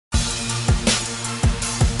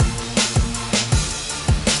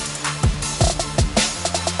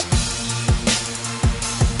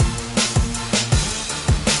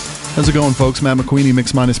How's it going, folks? Matt McQueenie,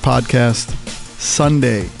 Mix Minus Podcast.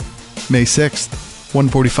 Sunday, May 6th,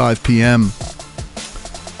 1:45 p.m.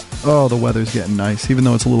 Oh, the weather's getting nice, even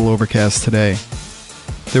though it's a little overcast today.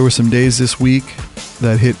 There were some days this week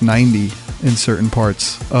that hit 90 in certain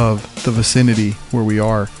parts of the vicinity where we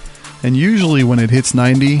are. And usually when it hits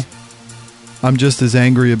 90, I'm just as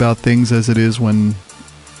angry about things as it is when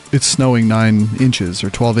it's snowing 9 inches or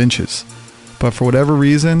 12 inches. But for whatever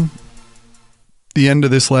reason, the end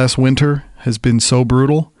of this last winter has been so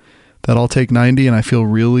brutal that I'll take 90 and I feel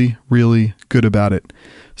really, really good about it.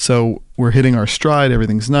 So we're hitting our stride.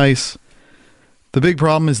 Everything's nice. The big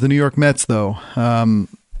problem is the New York Mets, though. The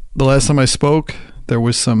last time I spoke, there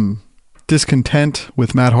was some discontent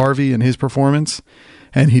with Matt Harvey and his performance,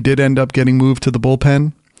 and he did end up getting moved to the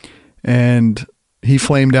bullpen, and he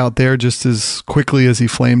flamed out there just as quickly as he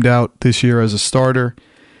flamed out this year as a starter.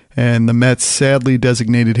 And the Mets sadly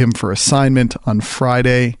designated him for assignment on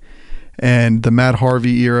Friday, and the Matt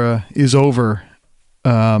Harvey era is over.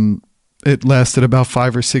 It lasted about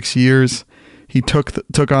 5 or 6 years. He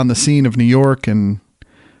took on the scene of New York and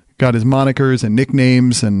got his monikers and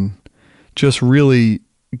nicknames and just really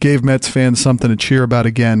gave Mets fans something to cheer about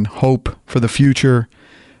again, hope for the future,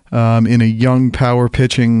 in a young power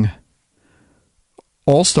pitching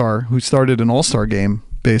all-star who started an all-star game,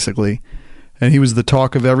 basically. And he was the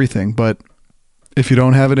talk of everything. But if you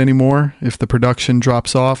don't have it anymore, if the production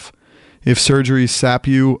drops off, if surgeries sap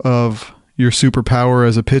you of your superpower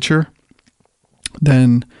as a pitcher,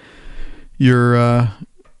 then you're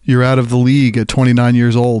out of the league at 29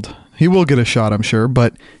 years old. He will get a shot, I'm sure,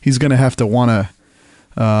 but he's going to have to want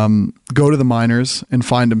to go to the minors and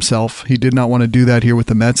find himself. He did not want to do that here with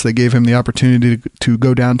the Mets. They gave him the opportunity to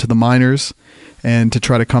go down to the minors and to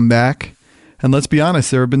try to come back. And let's be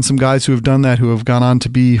honest, there have been some guys who have done that, who have gone on to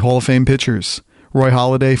be Hall of Fame pitchers. Roy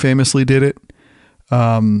Halladay famously did it.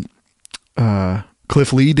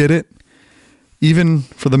 Cliff Lee did it. Even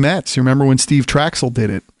for the Mets, you remember when Steve Traxel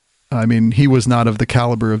did it? I mean, he was not of the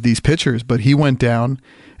caliber of these pitchers, but he went down.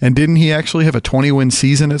 And didn't he actually have a 20-win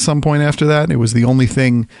season at some point after that? It was the only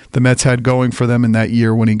thing the Mets had going for them in that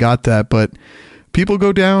year when he got that. But people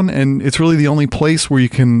go down, and it's really the only place where you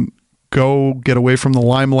can go get away from the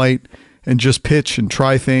limelight and just pitch and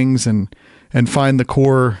try things and find the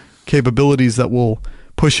core capabilities that will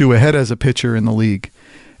push you ahead as a pitcher in the league.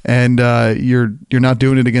 And you're not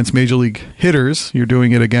doing it against major league hitters. You're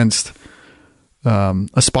doing it against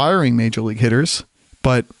aspiring major league hitters,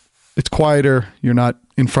 but it's quieter. You're not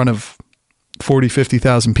in front of 40,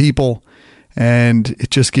 50,000 people, and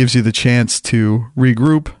it just gives you the chance to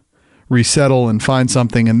regroup, resettle, and find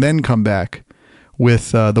something, and then come back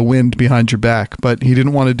with the wind behind your back. But he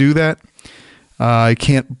didn't want to do that. I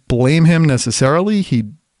can't blame him necessarily.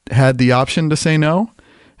 He had the option to say no,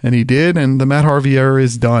 and he did, and the Matt Harvey era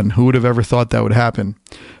is done. Who would have ever thought that would happen?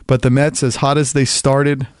 But the Mets, as hot as they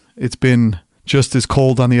started, it's been just as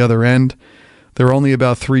cold on the other end. They're only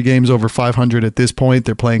about 3 games over 500 at this point.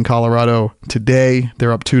 They're playing Colorado today.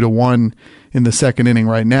 They're up 2-1 in the second inning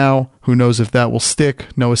right now. Who knows if that will stick?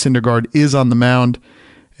 Noah Syndergaard is on the mound,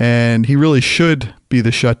 and he really should be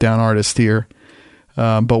the shutdown artist here.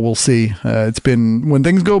 But we'll see. It's been, when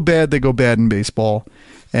things go bad, they go bad in baseball,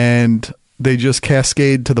 and they just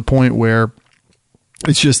cascade to the point where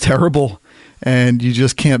it's just terrible, and you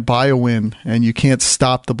just can't buy a win, and you can't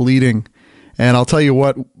stop the bleeding. And I'll tell you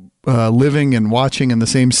what, living and watching in the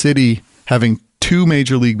same city, having 2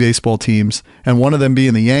 Major League Baseball teams, and one of them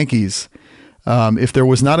being the Yankees, if there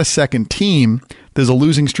was not a second team, there's a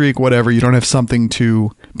losing streak, whatever, you don't have something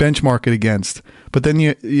to benchmark it against. But then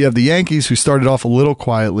you have the Yankees, who started off a little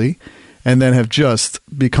quietly and then have just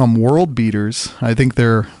become world beaters. I think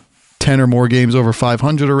they're 10 or more games over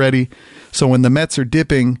 500 already. So when the Mets are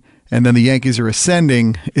dipping and then the Yankees are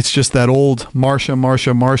ascending, it's just that old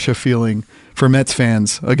Marsha feeling for Mets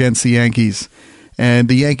fans against the Yankees. And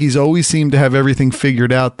the Yankees always seem to have everything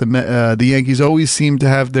figured out. The Yankees always seem to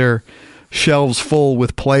have their shelves full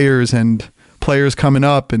with players and players coming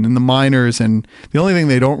up and in the minors, and the only thing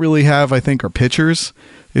they don't really have, I think, are pitchers.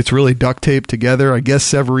 It's really duct taped together. I guess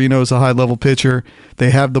Severino's a high-level pitcher.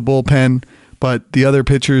 They have the bullpen, but the other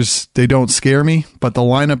pitchers, they don't scare me. But the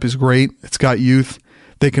lineup is great. It's got youth.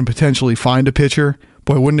 They can potentially find a pitcher.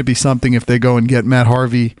 Boy, wouldn't it be something if they go and get Matt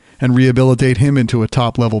Harvey and rehabilitate him into a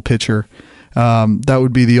top-level pitcher? That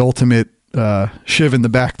would be the ultimate shiv in the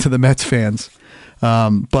back to the Mets fans.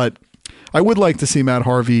 But I would like to see Matt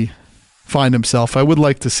Harvey find himself. I would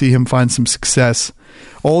like to see him find some success.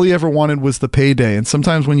 All he ever wanted was the payday. And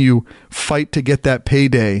sometimes when you fight to get that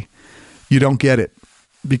payday, you don't get it.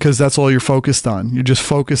 because that's all you're focused on. You're just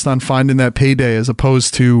focused on finding that payday as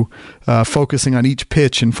opposed to focusing on each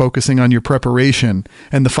pitch and focusing on your preparation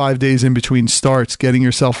and the 5 days in between starts, getting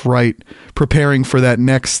yourself right, preparing for that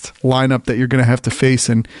next lineup that you're going to have to face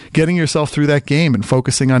and getting yourself through that game and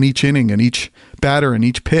focusing on each inning and each batter and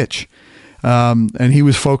each pitch. And he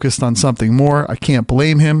was focused on something more. I can't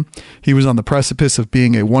blame him. He was on the precipice of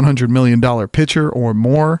being a $100 million pitcher or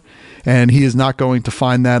more, and he is not going to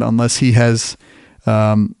find that unless he has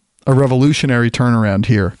a revolutionary turnaround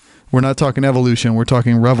here. We're not talking evolution. We're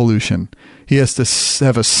talking revolution. He has to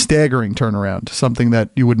have a staggering turnaround, something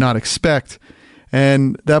that you would not expect.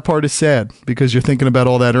 And that part is sad because you're thinking about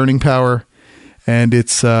all that earning power and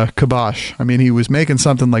it's kibosh. I mean, he was making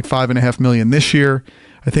something like $5.5 million this year.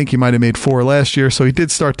 I think he might have made $4 million last year. So he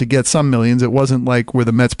did start to get some millions. It wasn't like where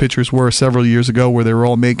the Mets pitchers were several years ago where they were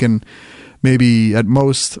all making maybe at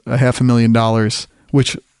most $500,000,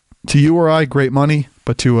 which to you or I, great money,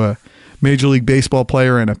 but to a Major League Baseball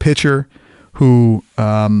player and a pitcher who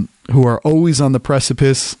are always on the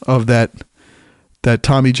precipice of that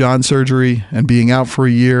Tommy John surgery and being out for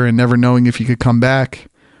a year and never knowing if you could come back,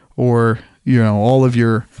 or all of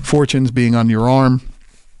your fortunes being on your arm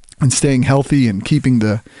and staying healthy and keeping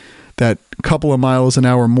that couple of miles an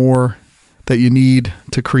hour more that you need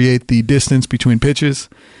to create the distance between pitches.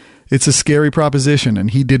 It's a scary proposition,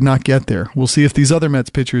 and he did not get there. We'll see if these other Mets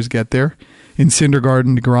pitchers get there in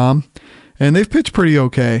Syndergaard, DeGrom, and they've pitched pretty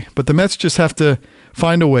okay, but the Mets just have to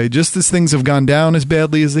find a way. Just as things have gone down as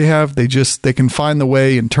badly as they have, they can find the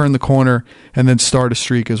way and turn the corner and then start a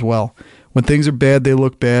streak as well. When things are bad, they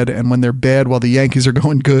look bad, and when they're bad while the Yankees are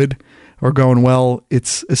going good or going well,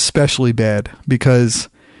 it's especially bad because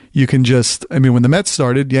you can when the Mets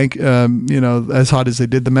started, as hot as they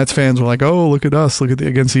did, the Mets fans were like, "Oh, look at us!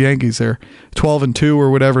 Against the Yankees, they're 12-2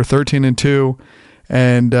 or whatever, 13-2,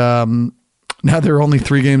 and now they're only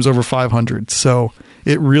 3 games over 500." So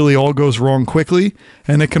it really all goes wrong quickly,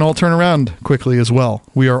 and it can all turn around quickly as well.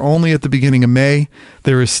 We are only at the beginning of May.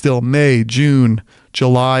 There is still May, June,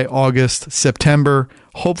 July, August, September,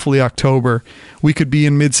 hopefully October. We could be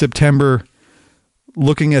in mid-September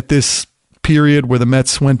looking at this period where the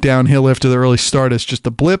Mets went downhill after the early start as just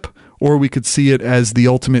a blip, or we could see it as the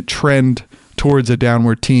ultimate trend towards a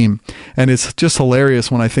downward team. And it's just hilarious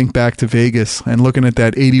when I think back to Vegas and looking at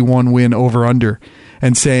that 81 win over-under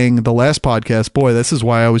and saying the last podcast, boy, this is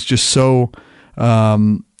why I was just so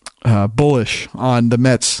bullish on the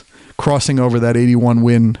Mets crossing over that 81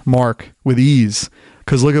 win mark with ease,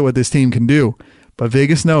 because look at what this team can do. But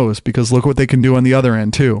Vegas knows, because look what they can do on the other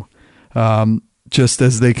end too. Just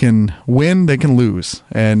as they can win, they can lose,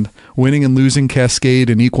 and winning and losing cascade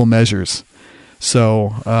in equal measures.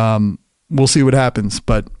 So we'll see what happens.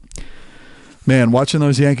 But man, watching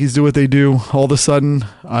those Yankees do what they do, all of a sudden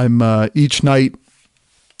I'm each night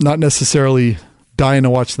not necessarily dying to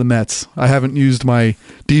watch the Mets. I haven't used my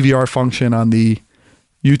DVR function on the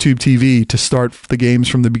YouTube TV to start the games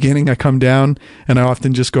from the beginning. I come down and I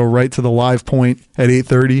often just go right to the live point at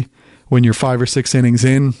 8:30 when you're 5 or 6 innings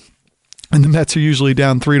in. And the Mets are usually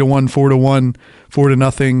down 3-1, 4-1,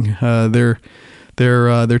 4-0.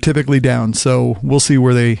 They're typically down. So we'll see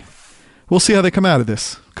how they come out of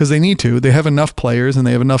this, because they need to. They have enough players, and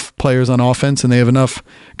they have enough players on offense, and they have enough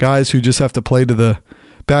guys who just have to play to the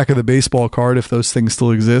back of the baseball card, if those things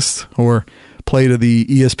still exist, or play to the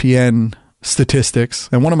ESPN statistics.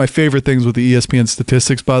 And one of my favorite things with the ESPN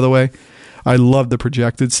statistics, by the way, I love the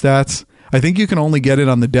projected stats. I think you can only get it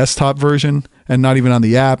on the desktop version and not even on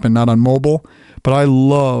the app and not on mobile. But I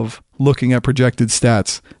love looking at projected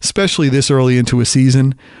stats, especially this early into a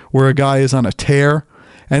season where a guy is on a tear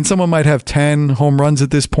and someone might have 10 home runs at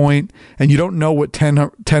this point, and you don't know what 10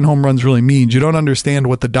 home runs really means. You don't understand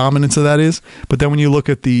what the dominance of that is. But then when you look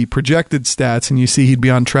at the projected stats and you see he'd be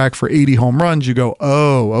on track for 80 home runs, you go,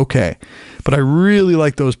 oh, okay. But I really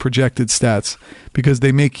like those projected stats because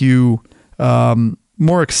they make you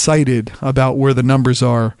more excited about where the numbers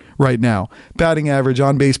are right now. Batting average,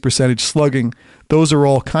 on-base percentage, slugging, those are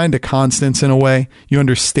all kind of constants in a way. You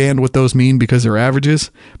understand what those mean because they're averages.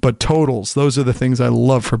 But totals, those are the things I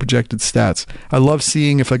love for projected stats. I love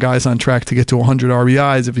seeing if a guy's on track to get to 100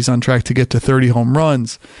 RBIs, if he's on track to get to 30 home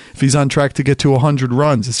runs, if he's on track to get to 100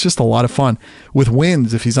 runs. It's just a lot of fun. With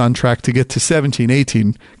wins, if he's on track to get to 17,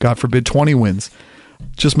 18, God forbid 20 wins.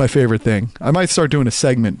 Just my favorite thing. I might start doing a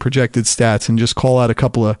segment, projected stats, and just call out a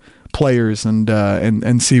couple of players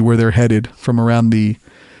and see where they're headed from around the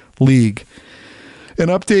league. An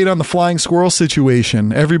update on the flying squirrel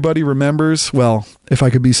situation. Everybody remembers, well, if I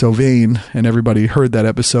could be so vain, and everybody heard that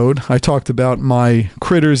episode, I talked about my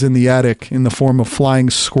critters in the attic in the form of flying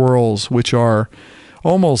squirrels, which are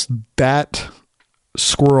almost bat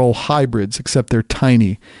squirrel hybrids, except they're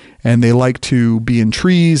tiny. And they like to be in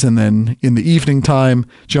trees, and then in the evening time,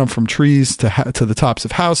 jump from trees to the tops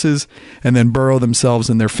of houses, and then burrow themselves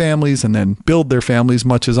and their families, and then build their families,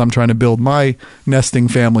 much as I'm trying to build my nesting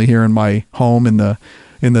family here in my home in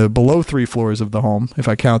the below 3 floors of the home, if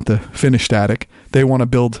I count the finished attic. They want to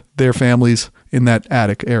build their families in that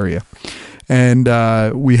attic area. And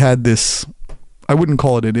we had this, I wouldn't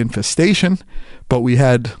call it an infestation, but we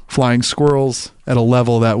had flying squirrels at a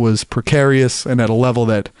level that was precarious and at a level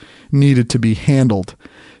that needed to be handled.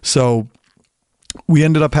 So we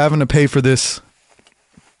ended up having to pay for this.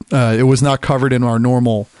 It was not covered in our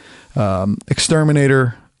normal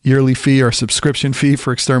exterminator yearly fee or subscription fee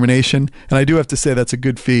for extermination. And I do have to say that's a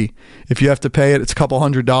good fee. If you have to pay it, it's a couple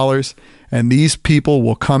 $100. And these people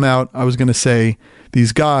will come out. I was going to say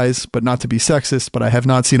these guys, but not to be sexist, but I have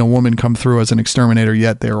not seen a woman come through as an exterminator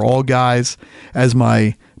yet. They're all guys. As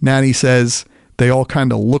my nanny says, they all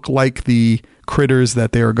kind of look like the critters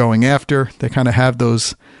that they are going after. They kind of have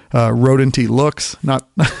those rodent-y looks.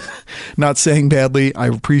 Not saying badly. I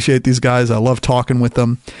appreciate these guys. I love talking with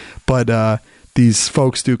them. But these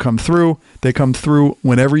folks do come through. They come through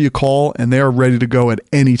whenever you call, and they are ready to go at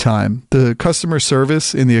any time. The customer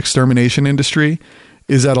service in the extermination industry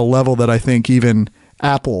is at a level that I think even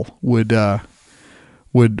Apple would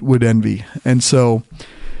envy. And so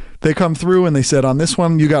they come through and they said, on this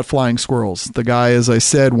one, you got flying squirrels. The guy, as I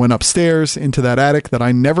said, went upstairs into that attic that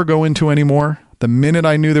I never go into anymore. The minute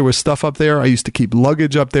I knew there was stuff up there, I used to keep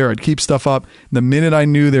luggage up there. I'd keep stuff up. The minute I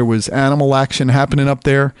knew there was animal action happening up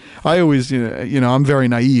there, I always, I'm very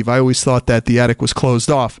naive. I always thought that the attic was closed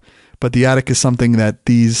off. But the attic is something that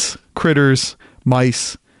these critters,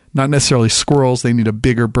 mice, not necessarily squirrels, they need a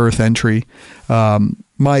bigger berth entry.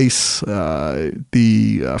 Mice,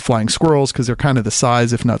 the flying squirrels, because they're kind of the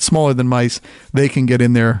size, if not smaller than mice, they can get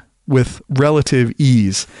in there with relative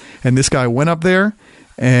ease. And this guy went up there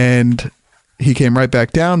and he came right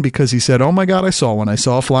back down because he said, oh my God, I saw one. I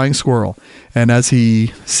saw a flying squirrel. And as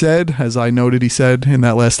he said, as I noted, he said in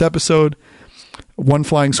that last episode, one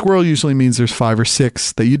flying squirrel usually means there's 5 or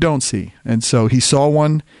 6 that you don't see. And so he saw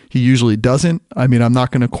one. He usually doesn't. I mean, I'm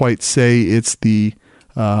not going to quite say it's the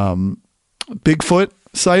Bigfoot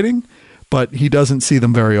sighting, but he doesn't see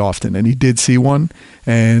them very often. And he did see one.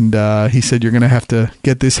 And he said, you're going to have to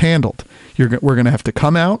get this handled. We're going to have to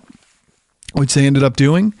come out, which they ended up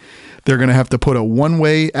doing. They're going to have to put a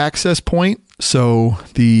one-way access point so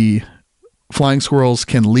the flying squirrels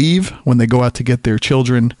can leave when they go out to get their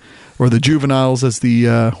children, or the juveniles, as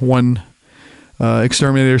the one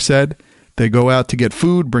exterminator said. They go out to get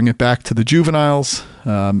food, bring it back to the juveniles,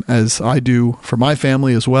 as I do for my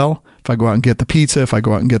family as well. If I go out and get the pizza, if I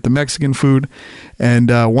go out and get the Mexican food. And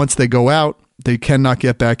once they go out, they cannot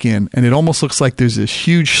get back in. And it almost looks like there's this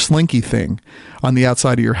huge slinky thing on the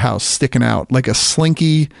outside of your house sticking out, like a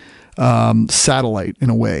slinky satellite in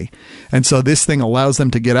a way. And so this thing allows them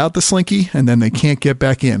to get out the slinky, and then they can't get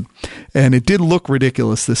back in. And it did look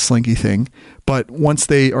ridiculous, this slinky thing. But once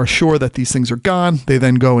they are sure that these things are gone, they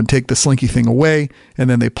then go and take the slinky thing away, and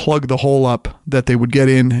then they plug the hole up that they would get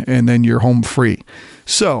in, and then you're home free.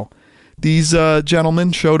 So these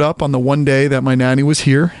gentlemen showed up on the one day that my nanny was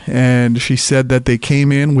here, and she said that they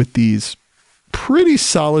came in with these pretty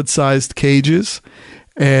solid-sized cages,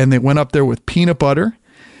 and they went up there with peanut butter,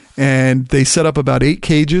 and they set up about 8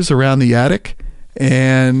 cages around the attic,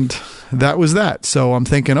 and that was that. So I'm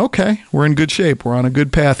thinking, okay, we're in good shape. We're on a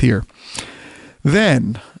good path here.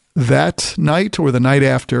 Then that night, or the night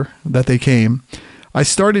after that they came, I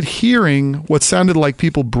started hearing what sounded like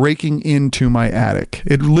people breaking into my attic.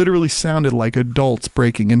 It literally sounded like adults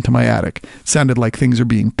breaking into my attic. It sounded like things are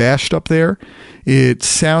being bashed up there. It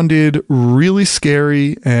sounded really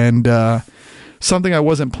scary and something I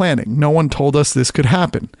wasn't planning. No one told us this could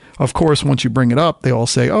happen. Of course, once you bring it up, they all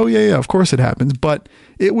say, oh, yeah, of course it happens. But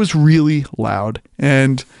it was really loud.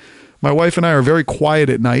 And my wife and I are very quiet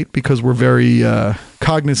at night because we're very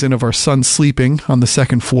cognizant of our son sleeping on the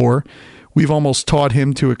second floor. We've almost taught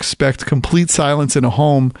him to expect complete silence in a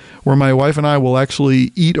home where my wife and I will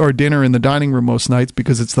actually eat our dinner in the dining room most nights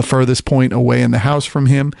because it's the furthest point away in the house from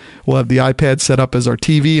him. We'll have the iPad set up as our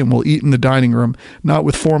TV and we'll eat in the dining room, not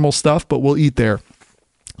with formal stuff, but we'll eat there.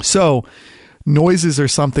 So noises are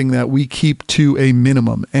something that we keep to a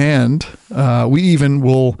minimum, and we even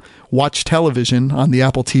will watch television on the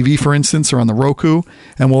Apple TV, for instance, or on the Roku,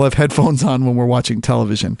 and we'll have headphones on when we're watching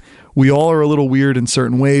television. We all are a little weird in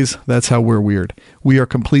certain ways. That's how we're weird. We are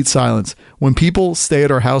complete silence. When people stay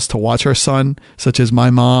at our house to watch our son, such as my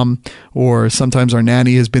mom, or sometimes our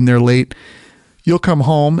nanny has been there late, you'll come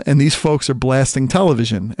home and these folks are blasting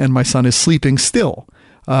television, and my son is sleeping still.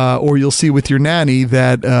 or you'll see with your nanny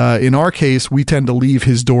that in our case, we tend to leave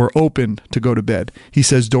his door open to go to bed. He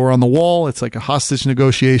says door on the wall. It's like a hostage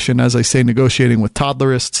negotiation. As I say, negotiating with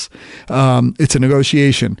toddlerists. It's a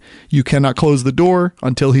negotiation. You cannot close the door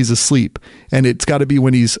until he's asleep. And it's got to be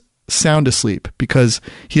when he's sound asleep, because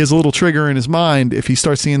he has a little trigger in his mind. If he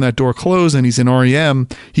starts seeing that door close and he's in REM,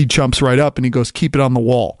 he jumps right up and he goes, keep it on the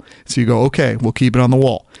wall. So you go, okay, we'll keep it on the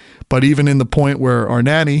wall. But even in the point where our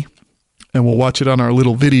nanny, and we'll watch it on our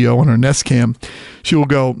little video on our Nest Cam, she will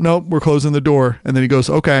go, nope, we're closing the door. And then he goes,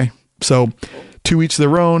 okay. So to each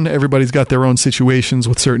their own. Everybody's got their own situations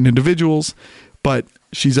with certain individuals, but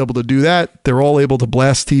she's able to do that. They're all able to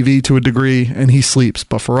blast TV to a degree, and he sleeps.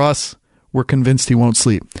 But for us, we're convinced he won't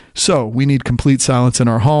sleep. So we need complete silence in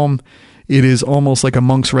our home. It is almost like a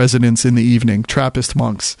monk's residence in the evening, Trappist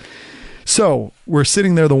monks. So we're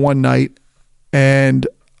sitting there the one night, and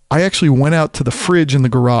I actually went out to the fridge in the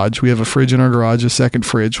garage. We have a fridge in our garage, a second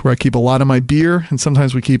fridge, where I keep a lot of my beer, and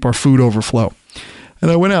sometimes we keep our food overflow.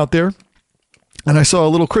 And I went out there, and I saw a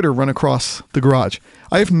little critter run across the garage.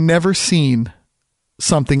 I have never seen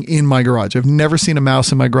something in my garage. I've never seen a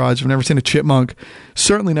mouse in my garage. I've never seen a chipmunk.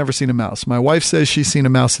 Certainly never seen a mouse. My wife says she's seen a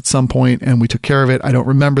mouse at some point, and we took care of it. I don't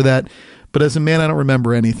remember that. But as a man, I don't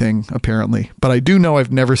remember anything, apparently. But I do know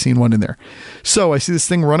I've never seen one in there. So I see this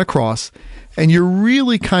thing run across, and you're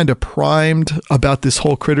really kind of primed about this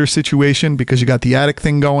whole critter situation because you got the attic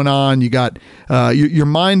thing going on. You got your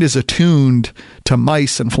mind is attuned to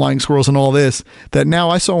mice and flying squirrels and all this, that now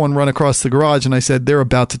I saw one run across the garage, and I said, they're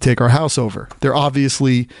about to take our house over. They're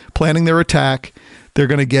obviously planning their attack. They're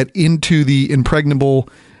going to get into the impregnable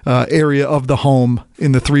area of the home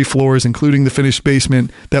in the 3 floors, including the finished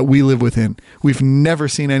basement that we live within. We've never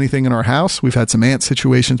seen anything in our house. We've had some ant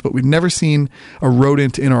situations, but we've never seen a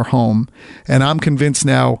rodent in our home. And I'm convinced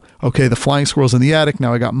now, okay, the flying squirrel's in the attic.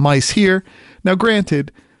 Now I got mice here. Now,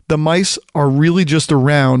 granted, the mice are really just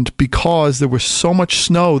around because there was so much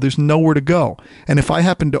snow, there's nowhere to go. And if I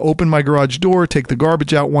happen to open my garage door, take the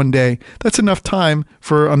garbage out one day, that's enough time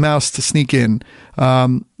for a mouse to sneak in.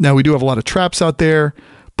 Now, we do have a lot of traps out there,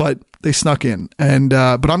 but they snuck in. And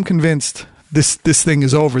but I'm convinced this thing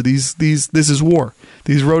is over. This is war.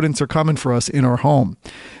 These rodents are coming for us in our home.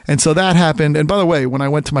 And so that happened. And by the way, when I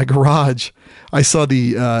went to my garage, I saw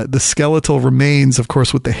the skeletal remains, of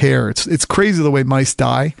course, with the hair. It's crazy the way mice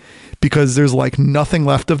die, because there's like nothing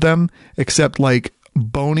left of them except like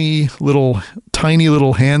bony little tiny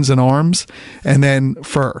little hands and arms, and then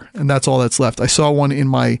fur, and that's all that's left. I saw one in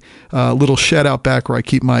my little shed out back where I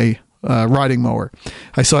keep my riding mower.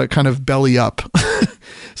 I saw it kind of belly up.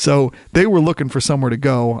 So they were looking for somewhere to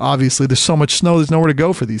go. Obviously, there's so much snow, there's nowhere to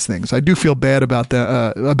go for these things. I do feel bad about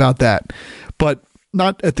that, but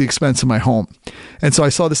not at the expense of my home. And so I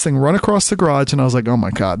saw this thing run across the garage, and I was like, oh my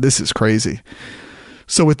God, this is crazy.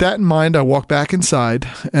 So with that in mind, I walked back inside,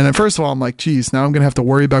 and then first of all, I'm like, geez, now I'm going to have to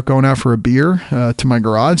worry about going out for a beer to my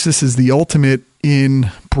garage. This is the ultimate in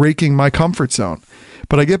breaking my comfort zone.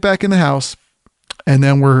 But I get back in the house, and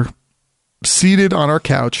then we're seated on our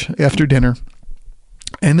couch after dinner,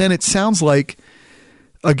 and then it sounds like,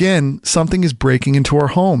 again, something is breaking into our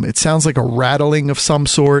home. It sounds like a rattling of some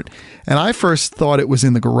sort, and I first thought it was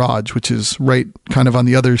in the garage, which is right kind of on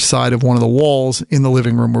the other side of one of the walls in the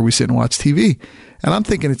living room where we sit and watch TV. And I'm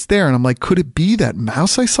thinking it's there, and I'm like, could it be that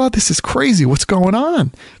mouse I saw? This is crazy. What's going on?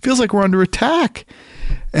 Feels like we're under attack.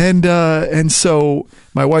 And so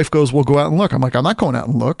my wife goes, well, go out and look. I'm like, I'm not going out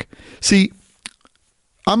and look. See,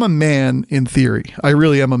 I'm a man in theory. I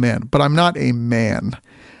really am a man, but I'm not a man.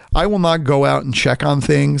 I will not go out and check on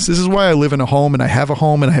things. This is why I live in a home, and I have a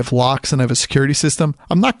home, and I have locks, and I have a security system.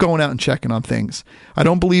 I'm not going out and checking on things. I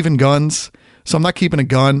don't believe in guns, so I'm not keeping a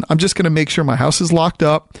gun. I'm just going to make sure my house is locked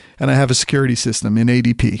up, and I have a security system in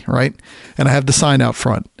ADP, right? And I have the sign out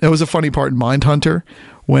front. It was a funny part in Mindhunter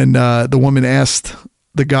when the woman asked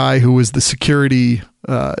the guy who was the security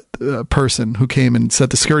person who came and set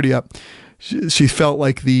the security up. She felt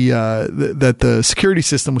like that the security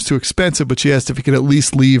system was too expensive, but she asked if he could at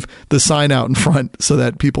least leave the sign out in front so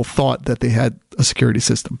that people thought that they had a security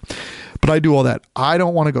system. But I do all that. I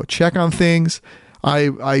don't want to go check on things.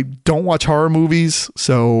 I don't watch horror movies,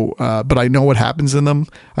 so but I know what happens in them.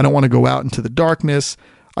 I don't want to go out into the darkness.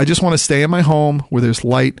 I just want to stay in my home where there's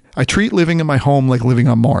light. I treat living in my home like living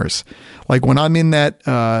on Mars. Like when I'm in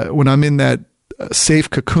that safe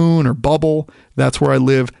cocoon or bubble, that's where I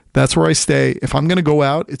live. That's where I stay. If I'm going to go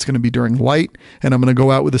out, it's going to be during light, and I'm going to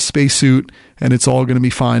go out with a spacesuit, and it's all going to be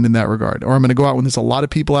fine in that regard. Or I'm going to go out when there's a lot of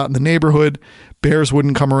people out in the neighborhood. Bears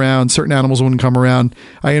wouldn't come around. Certain animals wouldn't come around.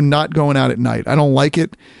 I am not going out at night. I don't like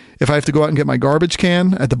it. If I have to go out and get my garbage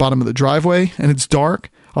can at the bottom of the driveway and it's dark,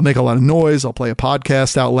 I'll make a lot of noise. I'll play a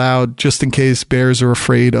podcast out loud just in case bears are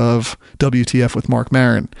afraid of WTF with Mark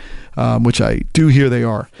Maron, which I do hear they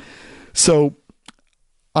are. So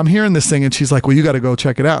I'm hearing this thing and she's like, well, you got to go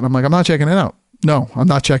check it out. And I'm like, I'm not checking it out. No, I'm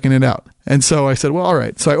not checking it out. And so I said, well, all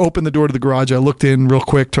right. So I opened the door to the garage. I looked in real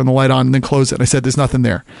quick, turned the light on, and then closed it. And I said, there's nothing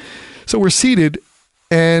there. So we're seated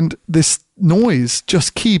and this noise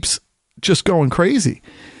just keeps just going crazy.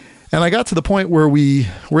 And I got to the point where we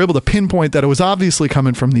were able to pinpoint that it was obviously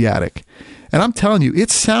coming from the attic. And I'm telling you, it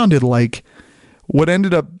sounded like it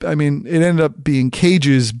ended up being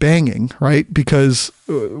cages banging, right? Because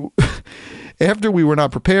after we were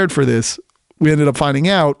not prepared for this, we ended up finding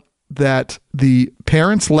out that the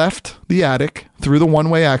parents left the attic through the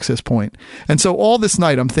one-way access point. And so all this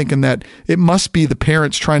night, I'm thinking that it must be the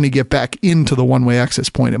parents trying to get back into the one-way access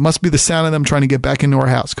point. It must be the sound of them trying to get back into our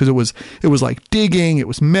house, because it was like digging, it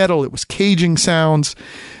was metal, it was caging sounds,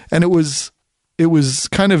 and it was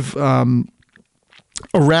kind of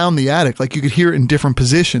around the attic. Like you could hear it in different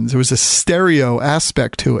positions. There was a stereo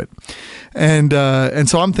aspect to it. And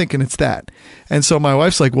so I'm thinking it's that. And so my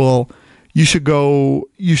wife's like, well, you should go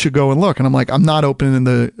and look. And I'm like, I'm not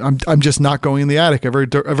opening I'm just not going in the attic. I've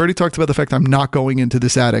already talked about the fact I'm not going into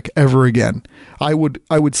this attic ever again. I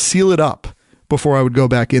would seal it up before I would go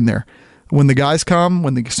back in there. When the guys come,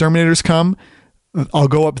 when the exterminators come, I'll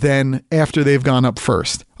go up then after they've gone up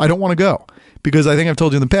first. I don't want to go because I think I've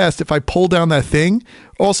told you in the past, if I pull down that thing,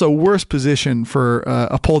 also worst position for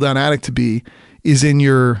a pull down attic to be is in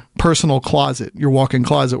your personal closet, your walk-in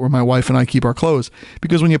closet where my wife and I keep our clothes.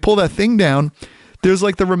 Because when you pull that thing down, there's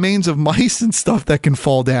like the remains of mice and stuff that can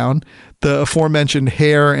fall down, the aforementioned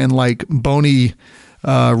hair and like bony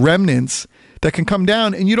remnants that can come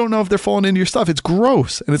down, and you don't know if they're falling into your stuff. It's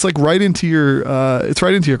gross, and it's like right into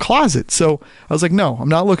your closet. So I was like, no, I'm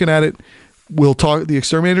not looking at it. We'll talk. The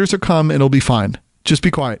exterminators will come, and it'll be fine. Just be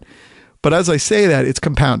quiet. But as I say that, it's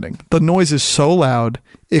compounding. The noise is so loud,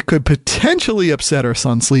 it could potentially upset our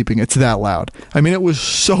son sleeping. It's that loud. I mean, it was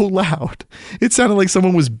so loud. It sounded like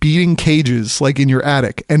someone was beating cages like in your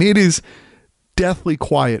attic. And it is deathly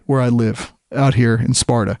quiet where I live out here in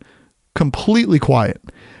Sparta. Completely quiet.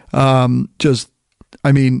 You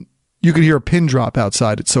could hear a pin drop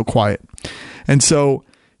outside. It's so quiet. And so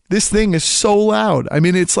this thing is so loud. I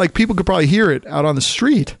mean, it's like people could probably hear it out on the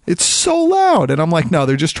street. It's so loud. And I'm like, no,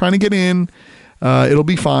 they're just trying to get in. It'll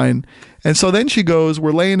be fine. And so then she goes,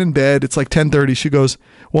 we're laying in bed. It's like 10:30. She goes,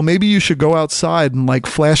 well, maybe you should go outside and like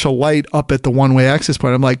flash a light up at the one-way access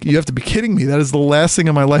point. I'm like, you have to be kidding me. That is the last thing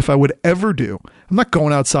in my life I would ever do. I'm not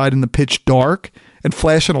going outside in the pitch dark and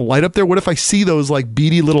flashing a light up there. What if I see those like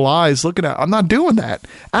beady little eyes looking at? I'm not doing that.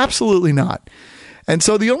 Absolutely not. And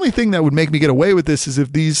so the only thing that would make me get away with this is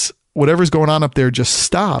if whatever's going on up there just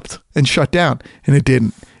stopped and shut down. And it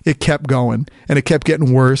didn't. It kept going, and it kept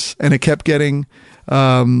getting worse, and it kept getting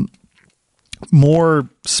more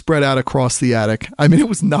spread out across the attic. I mean, it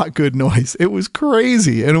was not good noise. It was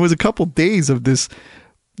crazy. And it was a couple days of this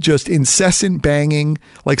just incessant banging,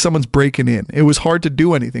 like someone's breaking in. It was hard to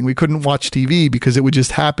do anything. We couldn't watch TV because it would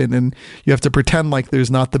just happen, and you have to pretend like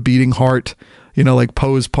there's not the beating heart, like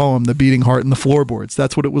Poe's poem, the beating heart in the floorboards.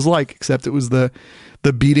 That's what it was like, except it was the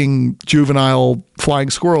beating juvenile flying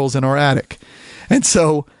squirrels in our attic. And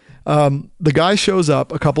so the guy shows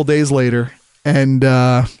up a couple days later, and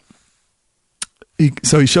he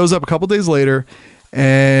shows up a couple days later,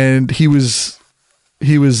 and he was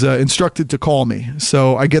instructed to call me.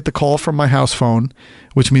 So I get the call from my house phone,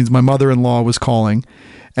 which means my mother-in-law was calling.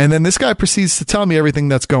 And then this guy proceeds to tell me everything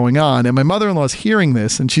that's going on. And my mother-in-law is hearing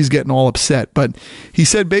this, and she's getting all upset. But he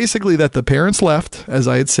said basically that the parents left, as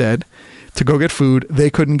I had said, to go get food. They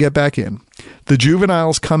couldn't get back in. The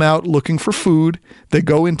juveniles come out looking for food. They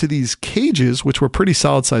go into these cages, which were pretty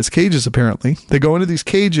solid-sized cages, apparently. They go into these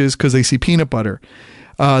cages because they see peanut butter.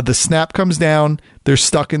 The snap comes down. They're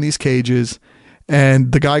stuck in these cages.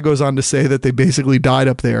 And the guy goes on to say that they basically died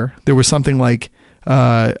up there. There was something like,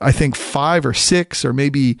 I think 5 or 6 or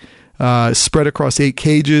maybe spread across 8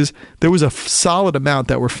 cages. There was a solid amount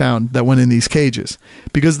that were found that went in these cages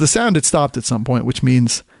because the sound had stopped at some point, which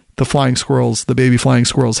means the baby flying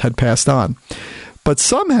squirrels had passed on. But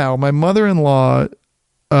somehow my mother-in-law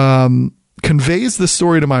conveys the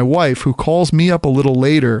story to my wife, who calls me up a little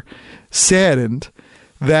later, saddened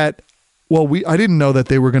that, I didn't know that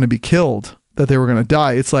they were going to be killed, that they were going to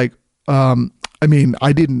die. It's like, I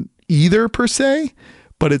didn't either per se,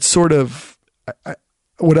 but it's sort of,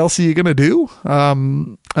 what else are you going to do?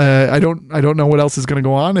 I don't know what else is going to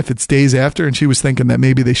go on if it's days after, and she was thinking that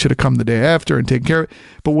maybe they should have come the day after and taken care of it.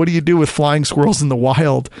 But what do you do with flying squirrels in the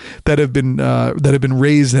wild that have been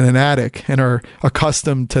raised in an attic and are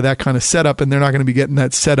accustomed to that kind of setup, and they're not going to be getting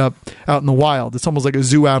that setup out in the wild? It's almost like a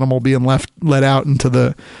zoo animal being let out into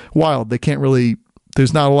the wild. They can't really.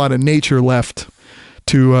 There's not a lot of nature left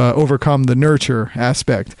to overcome the nurture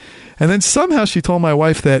aspect. And then somehow she told my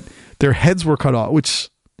wife that their heads were cut off, which.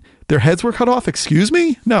 Their heads were cut off? Excuse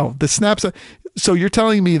me? No, the snaps. So you're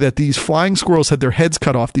telling me that these flying squirrels had their heads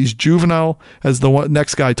cut off, these juvenile, as the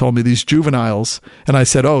next guy told me, these juveniles. And I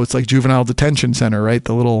said, oh, it's like juvenile detention center, right?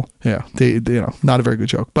 The little, they not a very good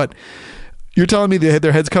joke. But you're telling me they had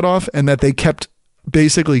their heads cut off and that they kept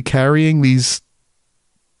basically carrying these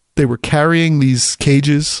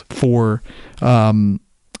cages for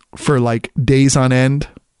like days on end,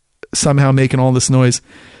 somehow making all this noise.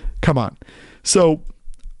 Come on. So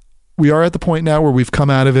we are at the point now where we've come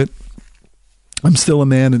out of it. I'm still a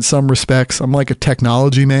man in some respects. I'm like a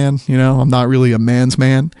technology man, I'm not really a man's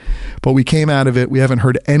man, but we came out of it. We haven't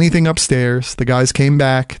heard anything upstairs. The guys came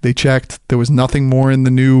back. They checked. There was nothing more in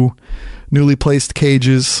the newly placed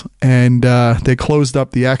cages, and they closed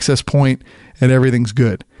up the access point and everything's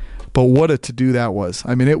good. But what a to-do that was.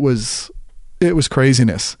 I mean, it was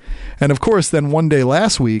craziness. And of course, then one day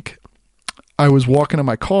last week, I was walking in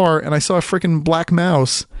my car and I saw a freaking black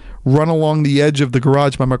mouse run along the edge of the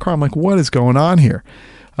garage by my car. I'm like, what is going on here?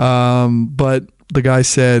 But the guy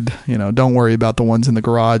said, don't worry about the ones in the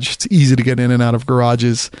garage. It's easy to get in and out of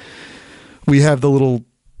garages. We have the little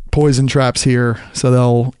poison traps here, so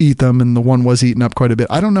they'll eat them. And the one was eaten up quite a bit.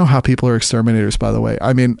 I don't know how people are exterminators, by the way.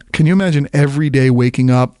 I mean, can you imagine every day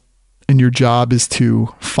waking up and your job is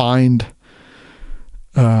to find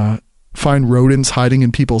rodents hiding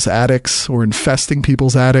in people's attics or infesting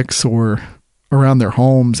people's attics or around their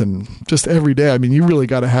homes, and just every day. I mean, you really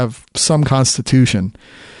got to have some constitution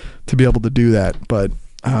to be able to do that. But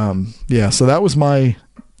so that was my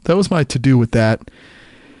to-do with that.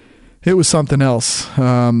 It was something else.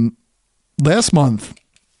 Last month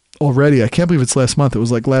already, I can't believe it's last month. It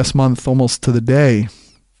was like last month almost to the day.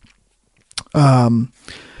 I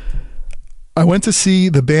went to see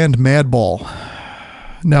the band Madball.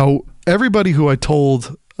 Now, everybody who I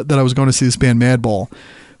told that I was going to see this band Madball,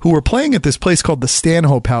 who were playing at this place called the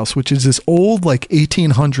Stanhope House, which is this old like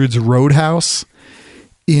 1800s roadhouse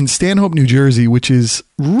in Stanhope, New Jersey, which is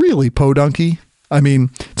really podunky. I mean,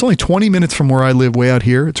 it's only 20 minutes from where I live, way out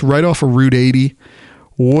here. It's right off of Route 80,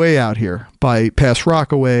 way out here by past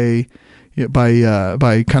Rockaway,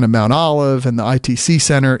 by kind of Mount Olive and the ITC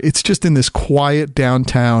Center. It's just in this quiet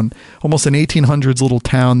downtown, almost an 1800s little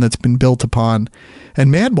town that's been built upon.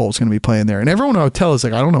 And Madball is going to be playing there. And everyone I would tell is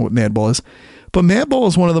like, I don't know what Madball is. But Madball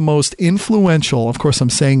is one of the most influential, of course I'm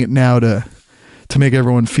saying it now to make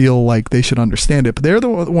everyone feel like they should understand it, but they're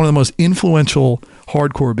one of the most influential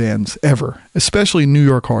hardcore bands ever, especially New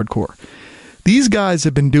York hardcore. These guys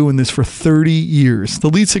have been doing this for 30 years. The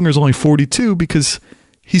lead singer is only 42 because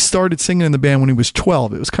he started singing in the band when he was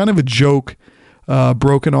 12. It was kind of a joke,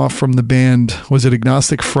 broken off from the band, was it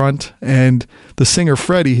Agnostic Front? And the singer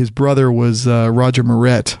Freddie, his brother, was Roger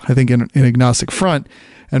Moret, I think in Agnostic Front.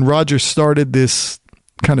 And Roger started this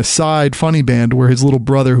kind of side funny band where his little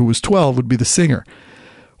brother, who was 12, would be the singer.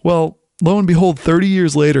 Well, lo and behold, 30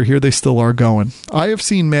 years later, here they still are going. I have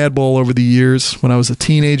seen Madball over the years when I was a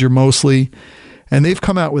teenager mostly, and they've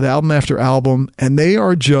come out with album after album, and they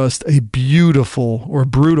are just a beautiful or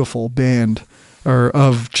brutal band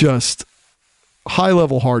of just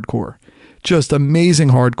high-level hardcore. Just amazing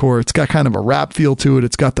hardcore. It's got kind of a rap feel to it.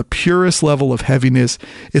 It's got the purest level of heaviness.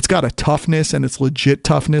 It's got a toughness, and it's legit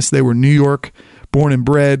toughness. They were New York born and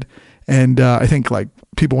bred, and I think like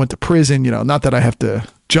people went to prison. Not that I have to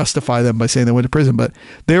justify them by saying they went to prison, but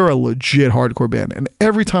they're a legit hardcore band. And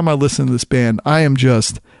every time I listen to this band, I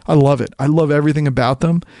love it. I love everything about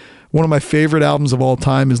them. One of my favorite albums of all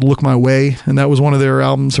time is Look My Way, and that was one of their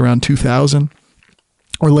albums around 2000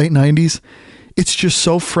 or late 90s. It's just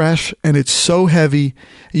so fresh and it's so heavy.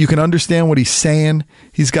 You can understand what he's saying.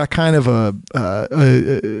 He's got kind of a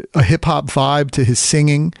hip hop vibe to his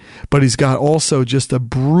singing, but he's got also just a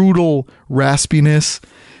brutal raspiness.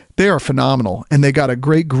 They are phenomenal, and they got a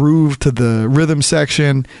great groove to the rhythm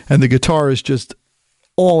section, and the guitar is just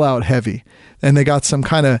all out heavy. And they got some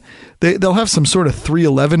kind of, they'll have some sort of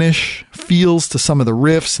 311-ish feels to some of the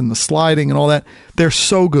riffs and the sliding and all that. They're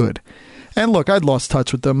so good. And look, I'd lost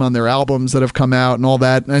touch with them on their albums that have come out and all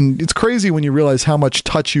that. And it's crazy when you realize how much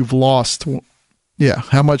touch you've lost, Yeah,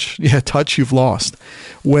 how much touch you've lost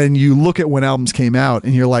when you look at when albums came out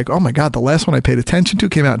and you're like, oh my God, the last one I paid attention to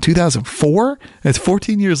came out in 2004. It's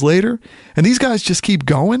 14 years later. And these guys just keep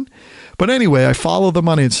going. But anyway, I follow them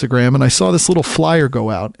on Instagram and I saw this little flyer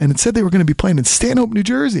go out and it said they were going to be playing in Stanhope, New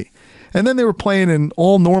Jersey. And then they were playing in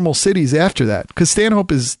all normal cities after that, because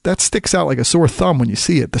Stanhope that sticks out like a sore thumb when you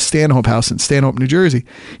see it. The Stanhope House in Stanhope, New Jersey.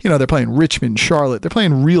 You know, they're playing Richmond, Charlotte. They're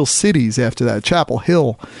playing real cities after that. Chapel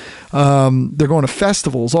Hill. They're going to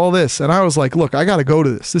festivals, all this. And I was like, look, I got to go to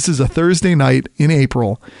this. This is a Thursday night in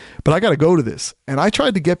April, but I got to go to this. And I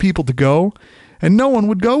tried to get people to go, and no one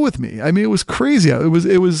would go with me. I mean, it was crazy.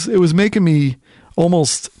 It was making me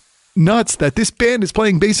almost nuts that this band is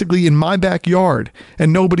playing basically in my backyard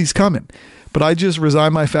and nobody's coming. But I just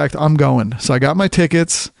resigned my fact, I'm going. So I got my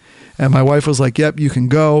tickets and my wife was like, yep, you can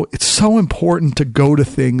go. It's so important to go to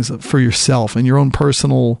things for yourself and your own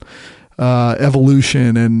personal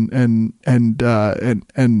evolution and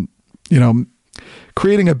you know,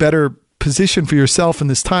 creating a better position for yourself in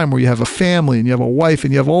this time where you have a family and you have a wife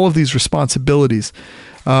and you have all of these responsibilities.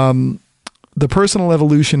 The personal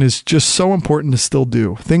evolution is just so important to still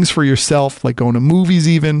do. Things for yourself, like going to movies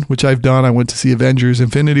even, which I've done. I went to see Avengers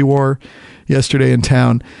Infinity War yesterday in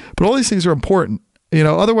town. But all these things are important. You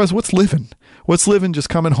know, otherwise, what's living? What's living just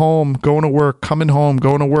coming home, going to work, coming home,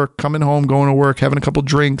 going to work, coming home, going to work, having a couple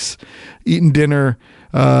drinks, eating dinner.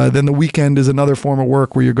 Then the weekend is another form of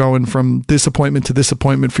work where you're going from this appointment to this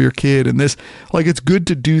appointment for your kid. And this, like, it's good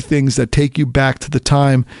to do things that take you back to the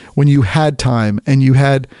time when you had time and you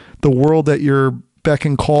had the world at your beck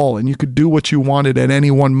and call and you could do what you wanted at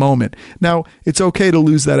any one moment. Now, it's okay to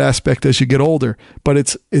lose that aspect as you get older, but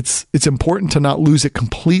it's important to not lose it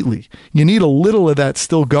completely. You need a little of that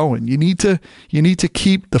still going. You need to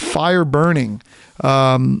keep the fire burning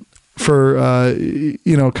for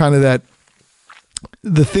you know, kind of that,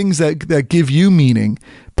 the things that give you meaning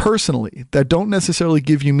personally, that don't necessarily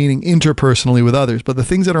give you meaning interpersonally with others, but the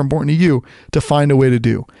things that are important to you to find a way to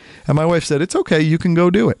do. And my wife said, it's okay, you can go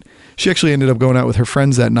do it. She actually ended up going out with her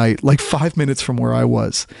friends that night, like 5 minutes from where I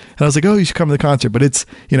was. And I was like, oh, you should come to the concert. But it's,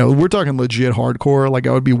 you know, we're talking legit hardcore. Like,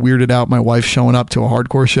 I would be weirded out my wife showing up to a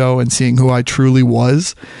hardcore show and seeing who I truly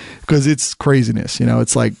was, because it's craziness. You know,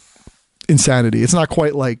 it's like insanity. It's not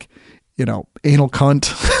quite like, you know, anal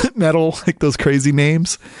cunt metal, like those crazy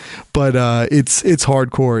names, but it's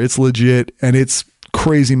hardcore, it's legit, and it's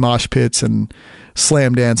crazy mosh pits and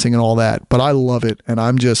slam dancing and all that. But I love it, and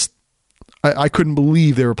I'm just, I couldn't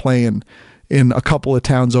believe they were playing in a couple of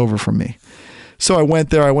towns over from me. So I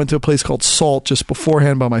went there. I went to a place called Salt just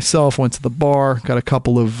beforehand by myself, went to the bar, got a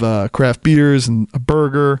couple of craft beers and a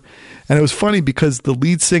burger. And it was funny because the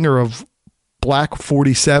lead singer of Black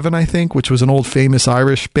 47, I think, which was an old famous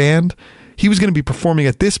Irish band, he was going to be performing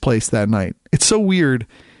at this place that night. It's so weird.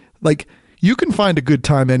 Like, you can find a good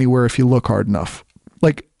time anywhere if you look hard enough.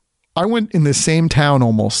 Like, I went in the same town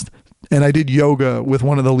almost, and I did yoga with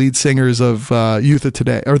one of the lead singers of Youth of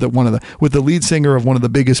Today, or with the lead singer of one of the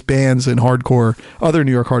biggest bands in hardcore, other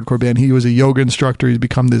New York hardcore band. He was a yoga instructor. He's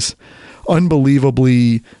become this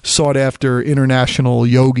unbelievably sought after international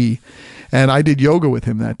yogi. And I did yoga with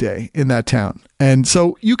him that day in that town. And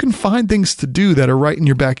so you can find things to do that are right in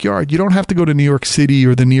your backyard. You don't have to go to New York City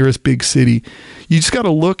or the nearest big city. You just got to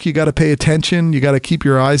look, you got to pay attention, you got to keep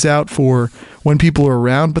your eyes out for when people are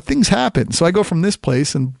around, but things happen. So I go from this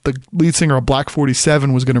place, and the lead singer of Black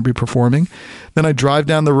 47 was going to be performing. Then I drive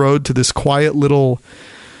down the road to this quiet little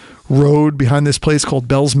road behind this place called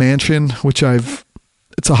Bell's Mansion, which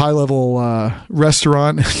it's a high level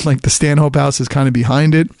restaurant. Like, the Stanhope House is kind of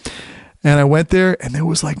behind it. And I went there, and there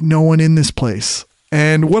was like no one in this place.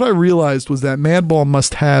 And what I realized was that Madball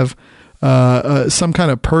must have some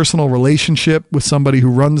kind of personal relationship with somebody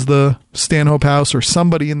who runs the Stanhope House, or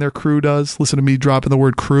somebody in their crew does. Listen to me dropping the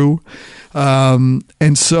word crew. And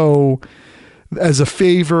so as a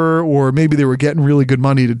favor, or maybe they were getting really good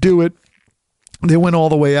money to do it, they went all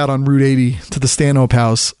the way out on Route 80 to the Stanhope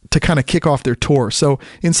House to kind of kick off their tour. So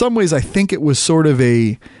in some ways, I think it was sort of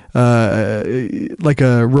like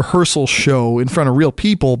a rehearsal show in front of real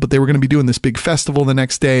people, but they were going to be doing this big festival the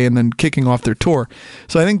next day and then kicking off their tour.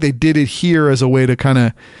 So I think they did it here as a way to kind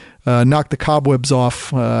of knock the cobwebs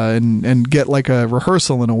off and get like a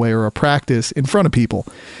rehearsal in a way, or a practice in front of people.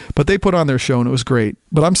 But they put on their show and it was great.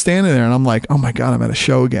 But I'm standing there and I'm like, oh my God, I'm at a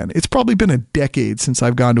show again. It's probably been a decade since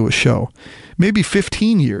I've gone to a show, maybe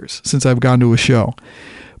 15 years since I've gone to a show.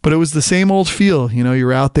 But it was the same old feel. You know,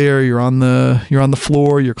 you're out there, you're on the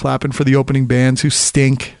floor, you're clapping for the opening bands who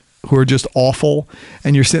stink, who are just awful,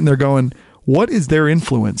 and you're sitting there going, what is their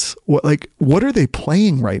influence? What are they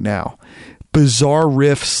playing right now? Bizarre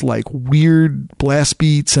riffs, like weird blast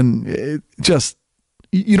beats, and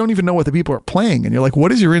you don't even know what the people are playing, and you're like,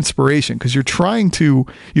 what is your inspiration? Because you're trying to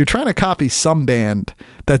copy some band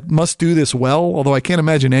that must do this well, although I can't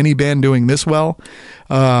imagine any band doing this well.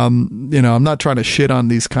 I'm not trying to shit on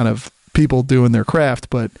these kind of people doing their craft,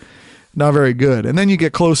 but not very good. And then you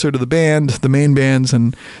get closer to the main bands,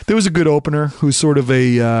 and there was a good opener who's sort of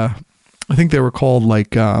I think they were called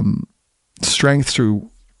like Strength Through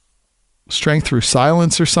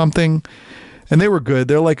Silence or something. And they were good.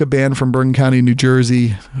 They're like a band from Bergen County, New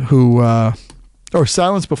Jersey, or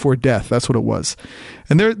Silence Before Death. That's what it was.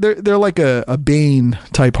 And they're like a Bane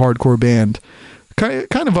type hardcore band.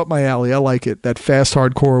 Kind of up my alley. I like it. That fast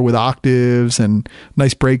hardcore with octaves and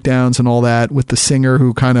nice breakdowns and all that, with the singer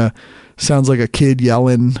who kind of sounds like a kid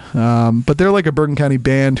yelling. But they're like a Bergen County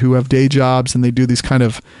band who have day jobs, and they do these kind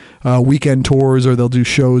of weekend tours, or they'll do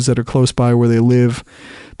shows that are close by where they live.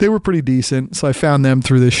 They were pretty decent, so I found them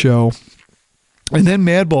through this show. And then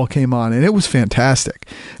Madball came on, and it was fantastic.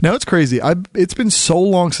 Now, it's crazy. It's been so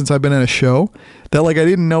long since I've been at a show that, like, I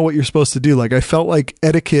didn't know what you're supposed to do. Like, I felt like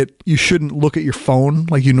etiquette, you shouldn't look at your phone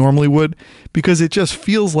like you normally would, because it just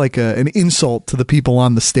feels like an insult to the people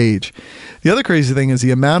on the stage. The other crazy thing is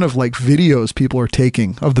the amount of, like, videos people are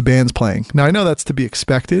taking of the bands playing. Now, I know that's to be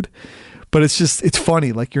expected, but it's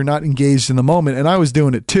funny. Like, you're not engaged in the moment. And I was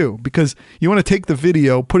doing it too, because you want to take the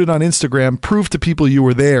video, put it on Instagram, prove to people you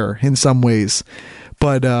were there in some ways.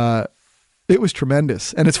 But it was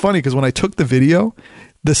tremendous. And it's funny because when I took the video,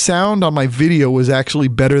 the sound on my video was actually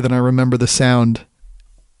better than I remember the sound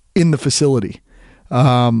in the facility.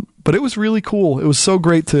 But it was really cool. It was so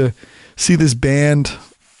great to see this band,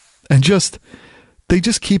 and they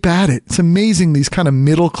just keep at it. It's amazing, these kind of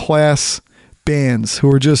middle class bands who